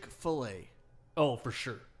 Chick-fil-A. Oh, for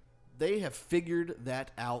sure. They have figured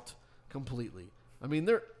that out completely. I mean,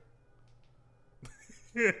 they're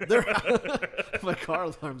my car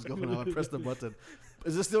alarm's going off. I pressed the button.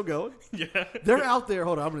 Is this still going? Yeah. They're out there.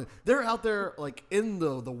 Hold on. They're out there like in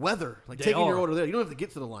the weather, like They taking your are. order there. You don't have to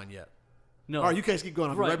get to the line yet. No. All right, you guys keep going.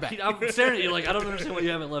 I'll be right back. I'm staring at you like I don't understand why you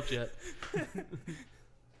haven't left yet.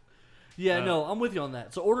 Yeah, no, I'm with you on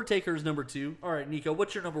that. So order taker is number 2. All right, Nico,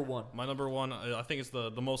 what's your number 1? My number 1, I think it's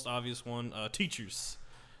the most obvious one. Teachers.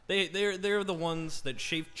 They're the ones that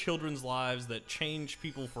shape children's lives, that change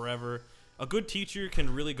people forever. A good teacher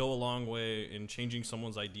can really go a long way in changing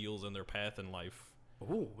someone's ideals and their path in life.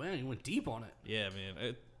 Oh man, you went deep on it. Yeah,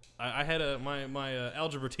 man. I had my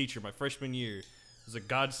algebra teacher my freshman year was a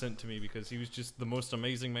godsend to me because he was just the most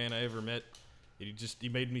amazing man I ever met. He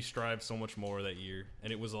made me strive so much more that year,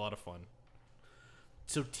 and it was a lot of fun.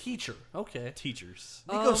 So teacher, okay. Teachers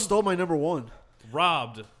Nico stole my number 1.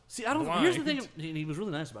 robbed. See, I don't. Blind. Here's the thing. And he was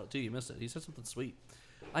really nice about it too. You missed it. He said something sweet.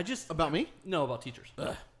 I just About me? no about teachers.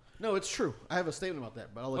 No, it's true. I have a statement about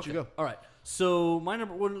that, but I'll let you go. All right. So my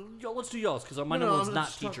number one. Let's do y'all's because my number one's I'm not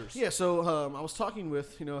just talk- teachers. Yeah, so I was talking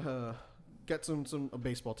with got a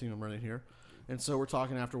baseball team I'm running here, and so we're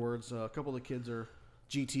talking afterwards. A couple of the kids are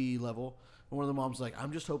GT level, and one of the moms was like,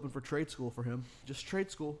 "I'm just hoping for trade school for him. Just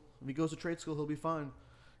trade school. If he goes to trade school, he'll be fine."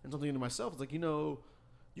 And something to myself, it's like,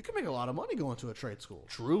 you can make a lot of money going to a trade school.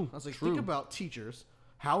 True. I was like, True. think about teachers.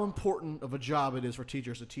 How important of a job it is for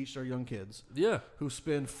teachers to teach their young kids Yeah. who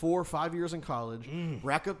spend 4 or 5 years in college,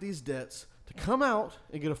 rack up these debts to come out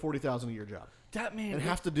and get a $40,000 a year job That man and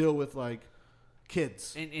have to deal with like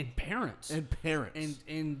kids and parents and parents.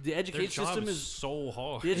 and the Their education job system is is so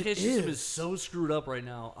hard. the education system is. is so screwed up right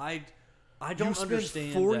now. I you don't spend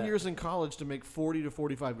understand 4 that. years in college to make 40 to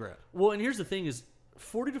 45 grand. Well, and here's the thing: is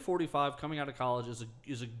 40 to 45 coming out of college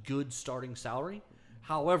is a good starting salary.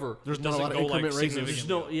 However, There's It not a doesn't lot of go, like, increment raises.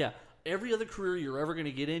 significantly. there's no every other career you're ever going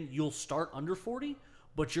to get in, you'll start under 40,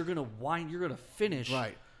 but you're going to finish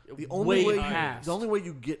Right. The way only way past. the only way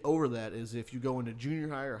you get over that is if you go into junior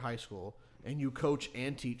high or high school and you coach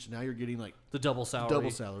and teach. Now you're getting like the double salary. double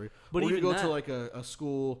salary. But or you even go that- to like a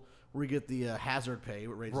school where you get the hazard pay,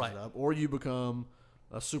 what raises Right. it up, or you become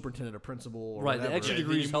a superintendent, a principal, or Right, the whatever. extra Yeah,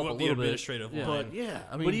 degrees you help move a up the little bit. administrative Yeah. line. But yeah,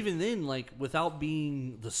 I mean, But even then, like without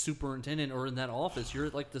being the superintendent or in that office, you're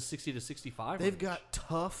at like the 60 to 65. they've range. got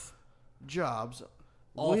tough jobs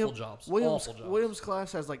Awful jobs. Williams'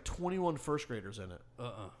 class has like 21 first graders in it.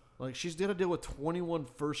 Like she's gonna deal with 21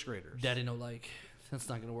 first graders. Daddy no like. That's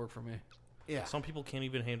not gonna work for me. Yeah, Some people can't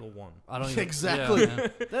even handle one. I don't even, exactly. Yeah,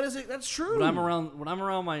 man. That's true. When I'm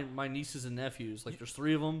around my nieces and nephews, like there's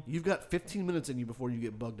 3 of them. You've got 15 minutes in you before you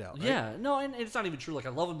get bugged out. Right? Yeah, no, and it's not even true. Like I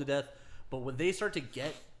love them to death, but when they start to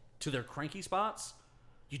get to their cranky spots,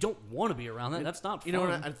 you don't want to be around that. That's not fun. You know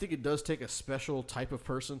what? I think it does take a special type of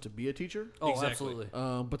person to be a teacher. Oh, Exactly.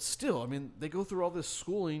 absolutely. But still, I mean, they go through all this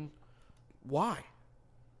schooling. Why?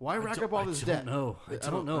 Why rack up all this debt? No, I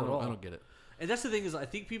don't know at all. I don't get it. And that's the thing is, I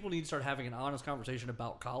think people need to start having an honest conversation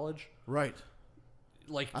about college, Right.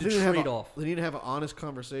 like I the think they have trade off. They need to have an honest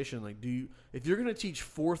conversation. Like, if you're going to teach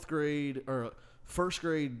 4th grade or 1st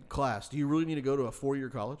grade class, do you really need to go to a 4-year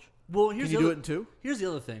college? Well, here's Can you the do other, it in 2? Here's the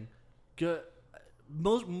other thing.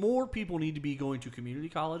 More people need to be going to community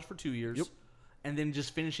college for 2 years, Yep. and then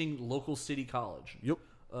just finishing local city college. Yep.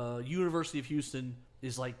 University of Houston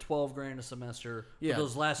is like $12,000 a semester. Yeah. For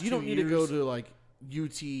those last you 2 don't need years. to go to like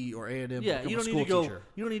UT or A&M. Yeah, to you don't become a need school to go. teacher.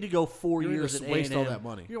 You don't need to go 4 You don't need years to at waste all A&M. that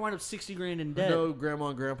money. You're gonna wind up $60,000 in debt. No, grandma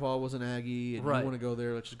and grandpa was an Aggie, and Right. you want to go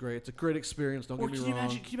there, which is great. It's a great experience. Don't Or get me can you wrong.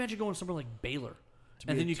 imagine? Can you imagine going somewhere like Baylor, be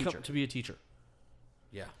and then a you teacher. come to be a teacher?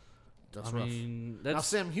 Yeah, that's I rough. mean, Now that's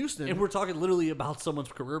Sam Houston, and we're talking literally about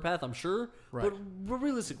someone's career path. I'm sure, Right. but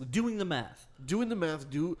realistically, doing the math. doing the math.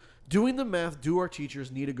 Do our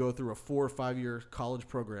teachers need to go through a 4 or 5 year college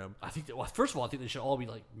program? I think that, well, first of all, I think they should all be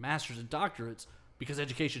like masters and doctorates because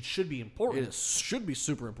education should be important. Should be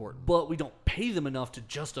super important. But we don't pay them enough to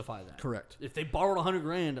justify that. Correct. If they borrowed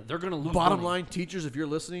 $100,000, they're going to lose. Bottom money. line, teachers, if you're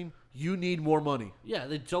listening, you need more money. Yeah,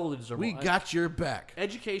 they totally deserve. We more. got your back.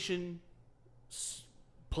 Education,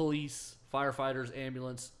 police, firefighters,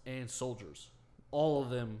 ambulance, and soldiers. All of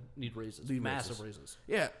them need raises. Need Massive raises. raises.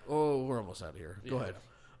 Yeah. Oh, we're almost out of here. Go ahead.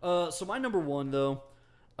 So my number one though,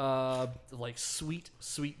 like sweet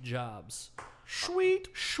jobs.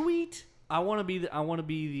 Sweet. I want to be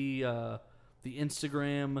the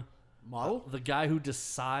Instagram Model? the guy who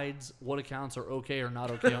decides what accounts are okay or not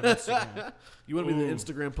okay on Instagram. You want to be the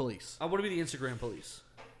Instagram police? I want to be the Instagram police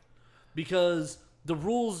because the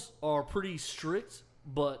rules are pretty strict,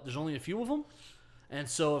 but there's only a few of them, and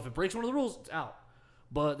so if it breaks one of the rules, it's out.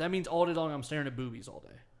 But that means all day long I'm staring at boobies all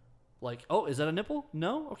day. Like, oh, is that a nipple?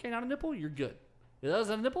 No? Okay, not a nipple? You're good. Is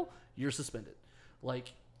that a nipple? You're suspended.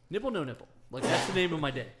 Like, nipple, no nipple. Like, that's the name of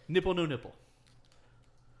my day. Nipple, no nipple.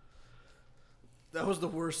 That was the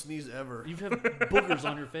worst sneeze ever. You have boogers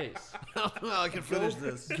on your face. I can finish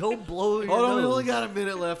this. Go blow your Hold on, we nose. only got a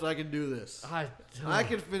minute left. I can do this. I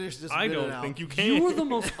can finish this. I minute don't out. think you can. You are the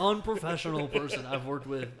most unprofessional person I've worked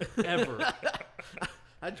with ever.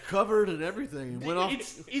 I covered and everything. Went off.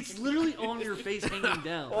 It's literally on your face hanging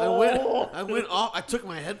down. I went off. I took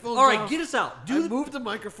my headphones All right, off. get us out. I moved the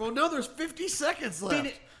microphone. No, there's 50 seconds left.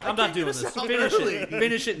 Finish. I'm I not can't doing get this. us out Finish early. it.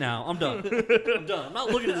 Finish it now. I'm done. I'm done. I'm not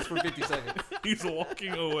looking at this for 50 seconds. He's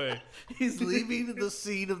walking away. He's leaving the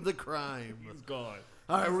scene of the crime. He's gone.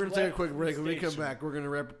 All right, we're going to take a quick break. When we come back, we're going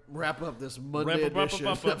to wrap up this Monday Wrap up. edition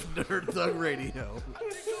of Nerd Thug Radio.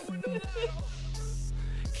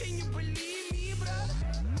 Can you believe me, brother?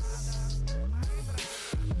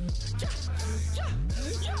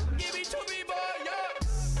 Yeah, give it to me, boy, yeah.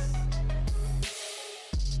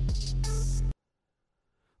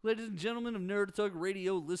 Ladies and gentlemen of Nerd Thug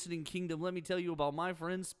Radio Listening Kingdom, let me tell you about my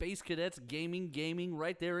friends Space Cadets Gaming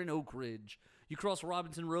right there in Oak Ridge. You cross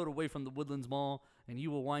Robinson Road away from the Woodlands Mall, and you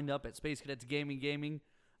will wind up at Space Cadets Gaming,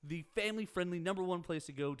 the family-friendly #1 place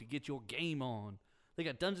to go to get your game on. They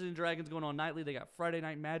got Dungeons and Dragons going on nightly. They got Friday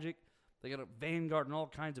Night Magic. They got a Vanguard and all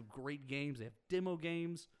kinds of great games. They have demo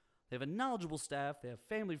games. They have a knowledgeable staff. They have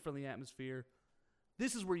family-friendly atmosphere.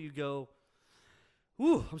 This is where you go.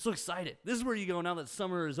 Ooh, I'm so excited. This is where you go now that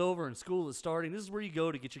summer is over and school is starting. This is where you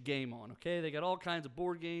go to get your game on, okay? They got all kinds of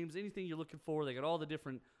board games, anything you're looking for. They got all the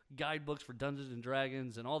different guidebooks for Dungeons and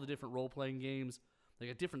Dragons and all the different role-playing games. They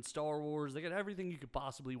got different Star Wars. They got everything you could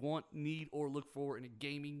possibly want, need, or look for in a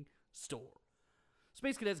gaming store.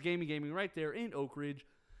 Space Cadets Gaming right there in Oak Ridge.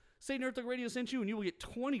 Say Nerd Thug Radio sent you and you will get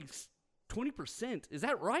 20%. Is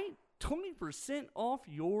that right? 20% off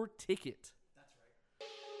your ticket.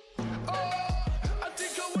 Oh, I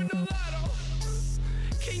think I win the lotto.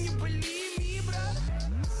 Can you believe me, brother?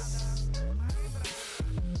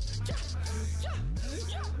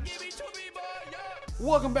 Yeah, give it to me, boy, yeah.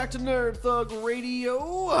 Welcome back to Nerd Thug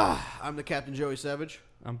Radio. I'm the Captain Joey Savage,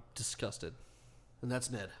 I'm disgusted. and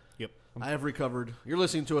that's Ned. Yep. I have recovered. You're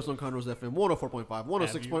listening to us on Conroe's FM 104.5,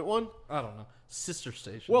 106.1, I don't know. Sister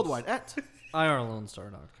station. worldwide at.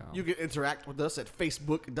 IRLoneStar.com. You can interact with us at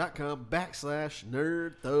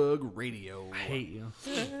facebook.com/NerdThugRadio. I hate you.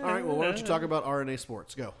 All right, well, why don't you talk about RNA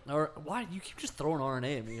Sports? Go. Or why you keep just throwing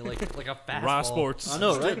RNA at me like a fastball? Raw Sports. I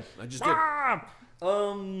know, right? I just did.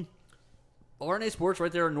 RNA Sports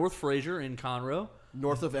right there in North Fraser in Conroe,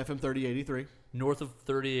 North of FM 3083. north of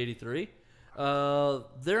 3083.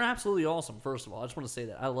 They're absolutely awesome. First of all, I just want to say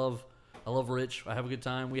that I love Rich. I have a good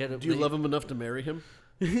time. We had. Do you love him enough to marry him?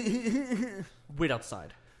 Wait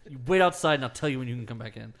outside. You wait outside, and I'll tell you when you can come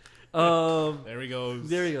back in. There he goes.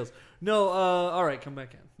 There he goes. No, all right, come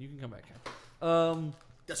back in. You can come back in.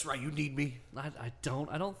 That's right. You need me. I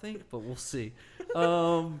don't think, but we'll see.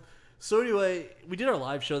 So anyway, we did our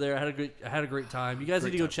live show there. I had a great time. You guys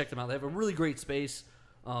need to go check them out. They have a really great space.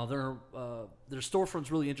 Their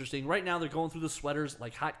storefront's really interesting. Right now, they're going through the sweaters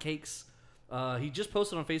like hotcakes. He just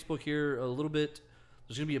posted on Facebook here a little bit.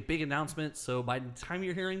 There's going to be a big announcement. So by the time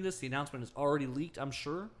you're hearing this, the announcement is already leaked, I'm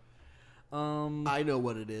sure. I know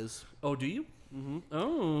what it is. Oh, do you? Mm-hmm.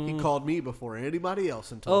 Oh. He called me before anybody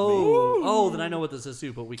else and told me. Oh, then I know what this is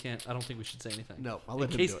too, but we can't. I don't think we should say anything. No, I'll let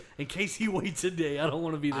him do it. In case he waits a day, I don't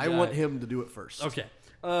want to be the guy. I want him to do it first. Okay.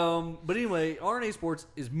 But anyway, RNA Sports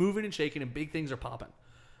is moving and shaking, and big things are popping.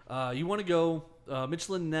 You want to go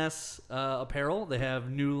Michelin Ness apparel? They have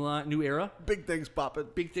new era. Big things popping.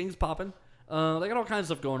 Big things popping. They got all kinds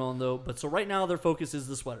of stuff going on though. But so right now their focus is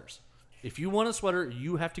the sweaters. If you want a sweater,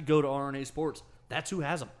 you have to go to RNA Sports. That's who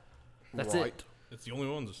has them. That's it. It's the only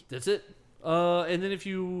ones. That's it. And then if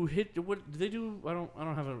you hit, what do they do? I don't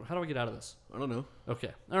have a. How do I get out of this? I don't know.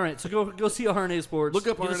 Okay. All right. So go see RNA Sports. Look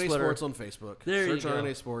up Get a RNA sweater. Sports on Facebook. There you search go.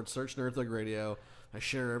 RNA Sports. Search Nerd Thug Radio. I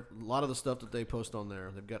share a lot of the stuff that they post on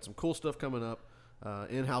there. They've got some cool stuff coming up.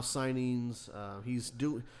 In-house signings. He's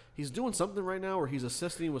doing something right now where he's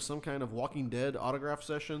assisting with some kind of Walking Dead autograph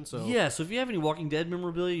session. So Yeah. So if you have any Walking Dead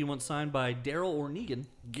memorabilia you want signed by Daryl or Negan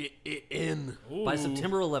get it in. by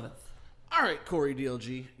September 11th. All right, Corey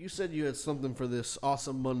DLG. You said you had something for this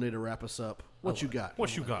awesome Monday to wrap us up. What you got?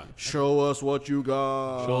 What you got? Show us what you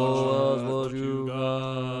got. what you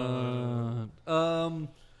got.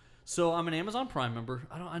 So I'm an Amazon Prime member.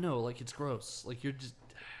 I know, like it's gross. Like you're just.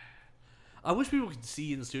 I wish people could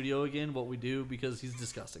see in the studio again what we do because he's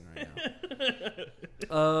disgusting right now.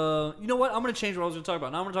 You know what? I'm going to change what I was going to talk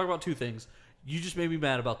about. Now I'm going to talk about two things. You just made me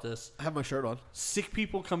mad about this. I have my shirt on. Sick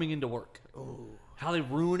people coming into work. Oh. How they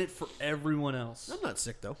ruin it for everyone else. I'm not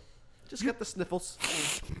sick though. Just got the sniffles.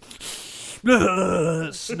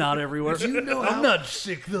 Snot everywhere. Do you know I'm not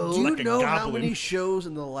sick though. Do you Like a know how goblin. many shows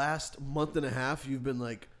in the last month and a half you've been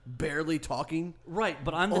like barely talking Right,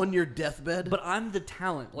 but I'm on the, your deathbed? but I'm the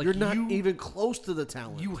talent. Like you're not you, even close to the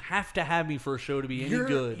talent. You have to have me for a show to be any your,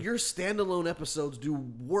 good. Your standalone episodes do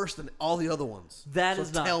worse than all the other ones. That so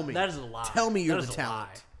is not. Tell me. That is a lie. Tell me you're That the is a talent.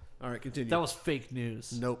 lie. All right, continue. That was fake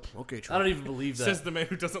news. Nope. Okay, I try. don't even believe that. Says the man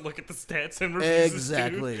who doesn't look at the stats and refuses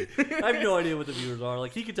Exactly. to. I have no idea what the viewers are.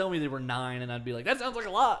 Like he could tell me they were 9, and I'd be like, that sounds like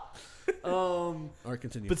a lot. All right,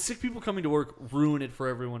 continue. But sick people coming to work ruin it for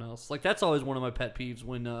everyone else. Like that's always one of my pet peeves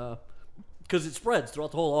when, because it spreads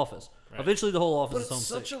throughout the whole office. Right. Eventually, the whole office But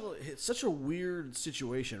is home it's such a weird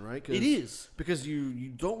situation, right? 'Cause- It is. because you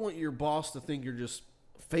don't want your boss to think you're just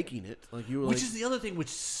faking it, like you. Which like, is the other thing which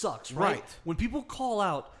sucks, right? Right. When people call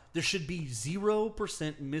out, there should be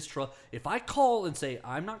 0% mistrust. If I call and say,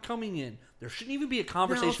 I'm not coming in, there shouldn't even be a Now,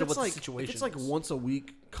 conversation if of it's what like, the situation If it's like is. once a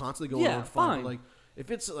week, constantly going Yeah, on, fine. fine. But like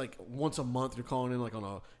if it's like once a month, you're calling in like on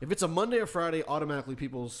a. If it's a Monday or Friday, automatically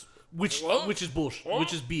people's. Which is bullshit.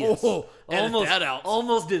 Which is BS. Oh, edit almost that out.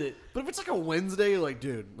 Almost did it. But if it's like a Wednesday, like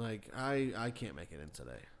dude, like I can't make it in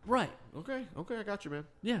today. Right. Okay, I got you, man.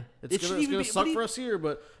 Yeah. It's It gonna, shouldn't it's even gonna be- suck but for us here,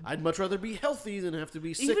 but I'd much rather be healthy than have to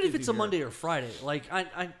be sick. Even if with it's you a here. Monday or Friday, like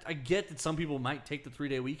I get that some people might take the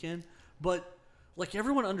 3-day weekend, but like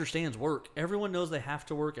everyone understands work. Everyone knows they have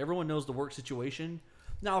to work. Everyone knows the work situation.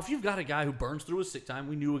 Now, if you've got a guy who burns through his sick time,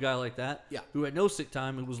 we knew a guy like that, Yeah. who had no sick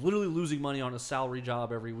time and was literally losing money on a salary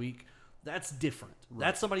job every week. That's different.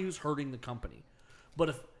 That's somebody who's hurting the company.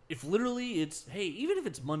 But if literally it's, hey, even if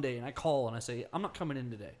it's Monday and I call and I say I'm not coming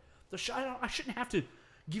in today, I shouldn't have to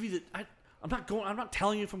give you the. I'm not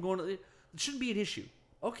telling you if I'm going to. It shouldn't be an issue.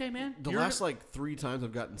 Okay, man. The last like 3 times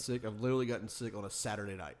I've gotten sick, I've literally gotten sick on a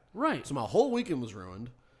Saturday night. Right. So my whole weekend was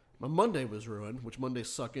ruined. My Monday was ruined, which Mondays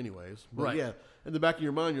suck anyways. But Right. yeah, in the back of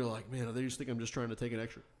your mind, you're like, man, they just think I'm just trying to take an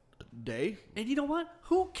extra day. And you know what?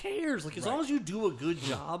 Who cares? Like as long as you do a good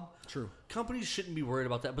job, True. companies shouldn't be worried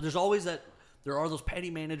about that. But there's always that. There are those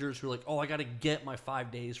petty managers who are like, oh, I got to get my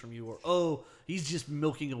 5 days from you, or oh, he's just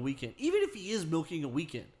milking a weekend. Even if he is milking a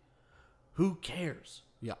weekend, Who cares?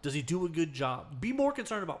 Yeah. Does he do a good job? Be more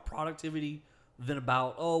concerned about productivity than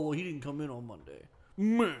about, oh, well, he didn't come in on Monday.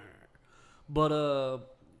 Meh. But,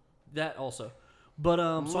 that also. But,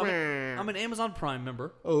 so I'm an Amazon Prime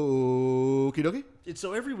member. Okie dokie.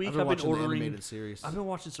 So every week I've been I've been watching the ordering. animated series. I've been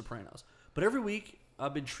watching Sopranos. But every week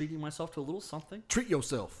I've been treating myself to a little something. Treat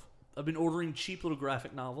yourself. I've been ordering cheap little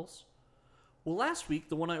graphic novels. Well, last week,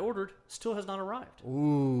 the one I ordered still has not arrived.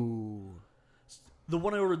 Ooh. The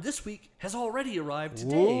one I ordered this week has already arrived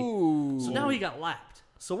today. Ooh. So now he got lapped.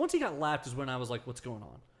 So once he got lapped is when I was like, what's going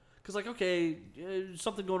on? Because, like, okay,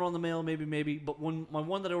 something going on in the mail, maybe. But when my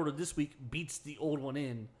one that I ordered this week beats the old one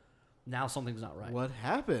in, now something's not right. What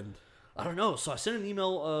happened? I don't know. So I sent an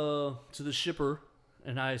email to the shipper,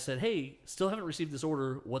 and I said, hey, still haven't received this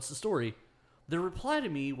order. What's the story? The reply to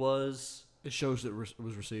me was... It shows that it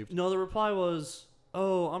was received. No, the reply was,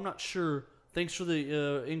 oh, I'm not sure. Thanks for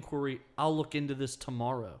the inquiry. I'll look into this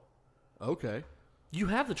tomorrow. Okay. You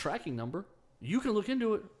have the tracking number. You can look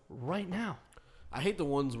into it right now. I hate the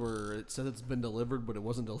ones where it says it's been delivered, but it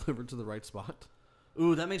wasn't delivered to the right spot.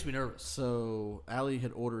 Ooh, that makes me nervous. So Allie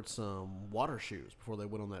had ordered some water shoes before they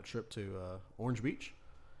went on that trip to Orange Beach.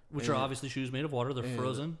 Which are obviously shoes made of water. They're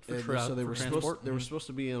frozen for So they were transport. they were supposed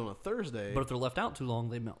to be in on a Thursday, But if they're left out too long,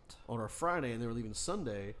 they melt. on a Friday, and they were leaving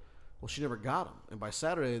Sunday. Well, she never got them, and by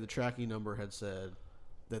Saturday, the tracking number had said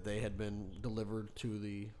that they had been delivered to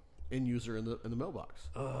the end user in the mailbox.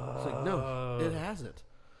 It's like, no, it hasn't.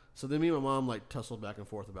 So then me and my mom like tussled back and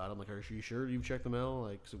forth about it. I'm like, are you sure you've checked the mail?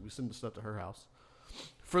 Like, so we send the stuff to her house.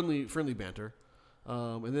 Friendly banter.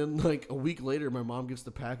 And then like a week later, my mom gets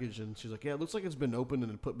the package and she's like, yeah, it looks like it's been opened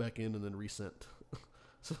and then put back in and then resent.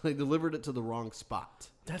 So they delivered it to the wrong spot.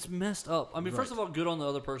 That's messed up. I mean, first of all, good on the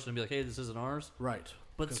other person to be like, hey, this isn't ours. Right.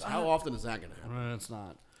 But Because how often is that going to happen? It's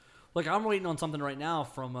not. Like, I'm waiting on something right now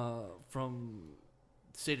from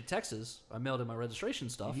the state of Texas. I mailed in my registration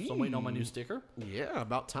stuff, so I'm waiting on my new sticker. Yeah,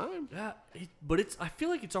 about time. Yeah, I feel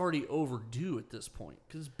like it's already overdue at this point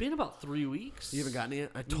because it's been about 3 weeks. You haven't gotten it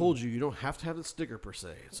yet? I told you don't have to have the sticker per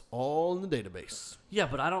se. It's all in the database. Yeah,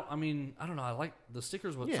 but I don't know. I like the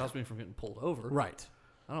stickers. What Yeah. stops me from getting pulled over? Right.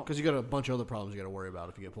 I don't. Because you got a bunch of other problems you got to worry about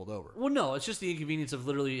if you get pulled over. Well, no, it's just the inconvenience of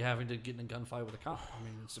literally having to get in a gunfight with a cop. I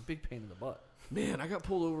mean, it's a big pain in the butt. Man, I got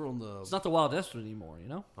pulled over on the... It's not the Wild West anymore, you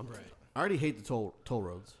know. I already hate the toll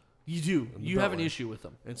roads. You do. You have an Beltway. issue with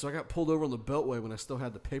them. And so I got pulled over on the Beltway when I still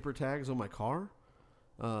had the paper tags on my car.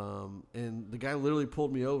 And the guy literally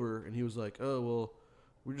pulled me over, and he was like, "Oh, well,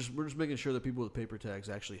 we're just making sure that people with paper tags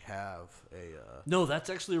actually have a." No, that's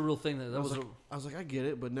actually a real thing. That I was was like, I get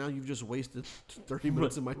it, but now you've just wasted 30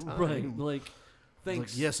 minutes of my time. right. Like, I was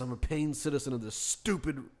thanks. like, yes, I'm a paying citizen of this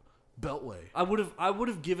stupid Beltway. I would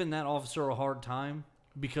have given that officer a hard time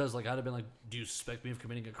because like I'd have been like, "Do you suspect me of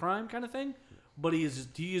committing a crime?" kind of thing. But he is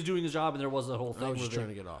doing his job, and there was that whole thing. I was where just trying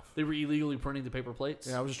to get off. They were illegally printing the paper plates.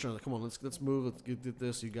 Yeah, I was just trying to come on. Let's move. Let's get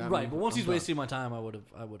this. You got me. Right, but once I'm he's done. wasting my time, I would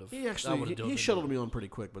have. He actually he shuttled me on pretty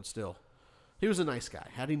quick, but still, he was a nice guy.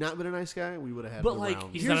 Had he not been a nice guy, we would have had. But, no like,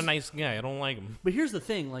 rounds. He's not a nice guy. I don't like him. But here's the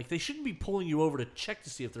thing: like, they shouldn't be pulling you over to check to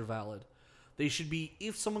see if they're valid. They should be,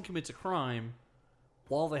 if someone commits a crime,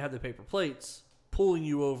 while they have the paper plates, pulling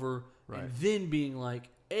you over, and then being like,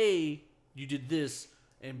 A, you did this,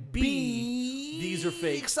 and B, these are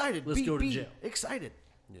fake. Excited. Let's go to be jail. Excited.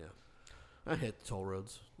 Yeah. I hate the toll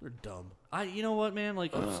roads. They're dumb. You know what, man?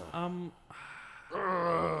 Like, I'm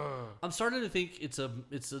starting to think it's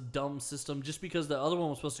a dumb system just because the other one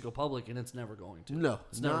was supposed to go public and it's never going to. No,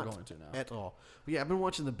 it's never not going to now. at all. But yeah, I've been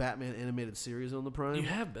watching the Batman animated series on the Prime. You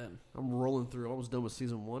have been. I'm rolling through. I was done with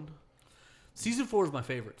season 1. Season 4 is my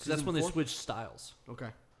favorite. 'Cause that's Season when they 4? switch styles. Okay.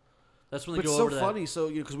 That's when they But go it's so over to funny. So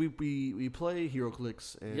because we play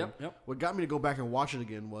HeroClix, and Yep. what got me to go back and watch it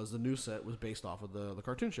again was the new set was based off of the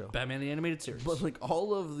cartoon show. that Batman the Animated Series. But like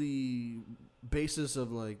all of the basis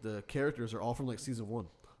of like the characters are all from like season 1,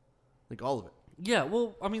 like all of it. Yeah,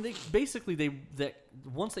 well, I mean,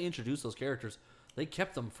 once they introduced those characters, they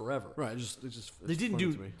kept them forever. Right. It's just They didn't funny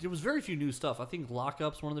do. to me. There was very few new stuff. I think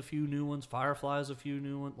Lockup's one of the few new ones. Firefly's a few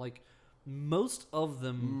new ones. Like most of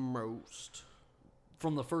them Most.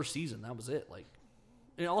 from the first season. That was it. Like,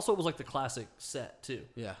 and also it was like the classic set too.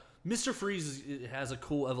 Yeah. Mr. Freeze has a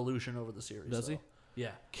cool evolution over the series. Does he? though.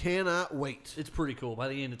 Yeah, Cannot wait. it's pretty cool. By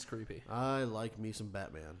the end, it's creepy. I like me some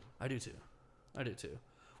Batman. I do too.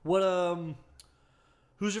 What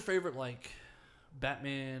who's your favorite like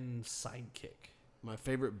Batman sidekick? My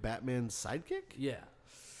favorite Batman sidekick? Yeah.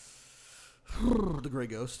 The Gray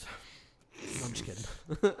Ghost. No, I'm just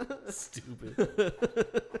kidding. Stupid.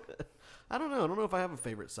 I don't know. I don't know if I have a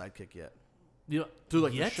favorite sidekick yet. You know, Do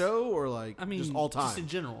like yet? the show or like I mean, just all time? just in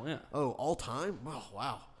general, yeah. Oh, all time? Oh,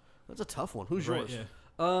 wow. That's a tough one. Who's Right, yours? yeah.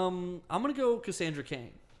 I'm gonna go Cassandra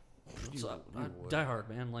Cain. Die Hard,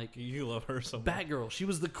 man. Like You love her so much. Batgirl. She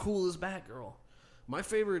was the coolest Batgirl. My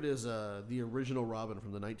favorite is the original Robin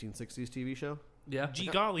from the 1960s TV show. Yeah. Gee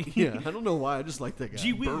golly. Yeah, I don't know why. I just like that guy.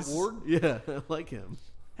 Gee Burt whiz. Ward? Yeah, I like him.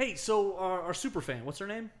 Hey, so our super fan, what's her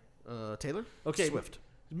name? Taylor? Okay, Swift.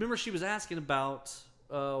 Remember she was asking about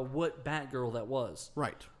what Batgirl that was.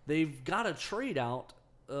 Right. They've got a trade out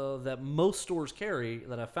that most stores carry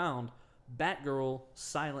that I found. Batgirl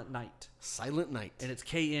Silent Night. Silent Night. And it's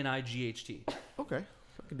Knight. Okay.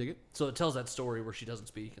 I can dig it. So it tells that story where she doesn't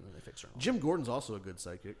speak and then they fix her. Jim Gordon's also a good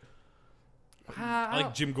sidekick. I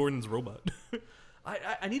like Jim Gordon's robot.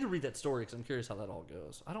 I need to read that story because I'm curious how that all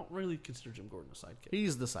goes. I don't really consider Jim Gordon a sidekick.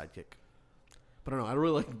 He's the sidekick. But I don't know. I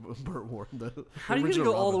really like Burt Ward. How are you going to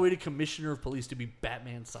go all the way to Commissioner of Police to be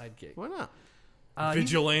Batman's sidekick? Why not?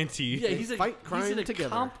 Vigilante. Yeah, he's fight crime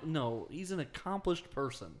together. He's an accomplished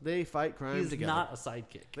person. They fight crime He's together. not a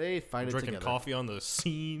sidekick. They fight it Drinking together. coffee on the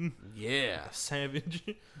scene. Yeah. Savage.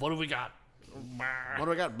 What do we got? What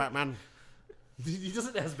do I got, Batman? He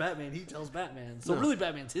doesn't ask Batman. He tells Batman. So No. really,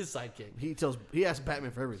 Batman's his sidekick. He asks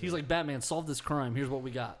Batman for everything. He's like, Batman, solve this crime. Here's what we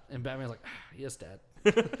got. And Batman's like, yes, Dad.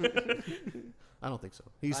 I don't think so.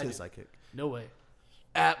 He's I his do. sidekick. No way.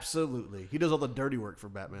 Absolutely. He does all the dirty work for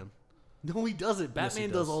Batman. No, he doesn't. Yes, he Batman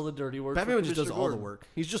does. does all the dirty work. Batman for just does Commissioner all the Gordon. work.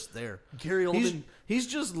 He's just there. Gary Oldman. He's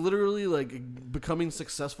just literally like becoming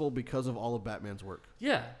successful because of all of Batman's work.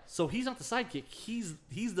 Yeah. So he's not the sidekick. He's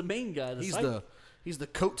the main guy. He's the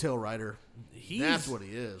coattail rider. That's what he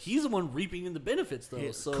is. He's the one reaping in the benefits, though.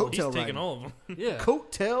 Yeah, so coattail He's riding. taking all of them. yeah,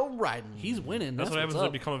 Coattail riding. he's winning. That's what happens what's when you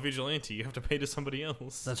up. become a vigilante. You have to pay to somebody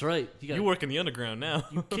else. That's right. You work in the underground now.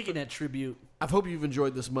 You kicking that tribute. I hope you've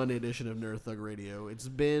enjoyed this Monday edition of Nerd Thug Radio. It's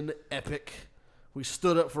been epic. We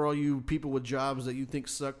stood up for all you people with jobs that you think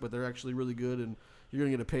suck, but they're actually really good, and you're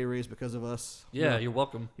going to get a pay raise because of us. Yeah, you're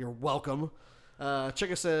welcome. You're welcome.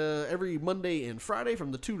 Check us every Monday and Friday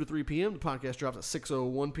from the 2 to 3 p.m. The podcast drops at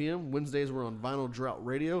 6:01 p.m. Wednesdays, we're on Vinyl Drought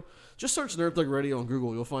Radio. Just search Nerd Thug Radio on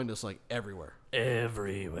Google. You'll find us, like, everywhere.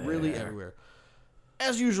 Everywhere. Really everywhere.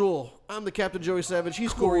 As usual, I'm the Captain Joey Savage.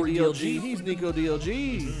 He's Corey DLG. He's Nico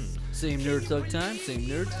DLG. Same Nerd Thug time, same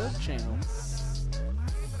Nerd Thug channel.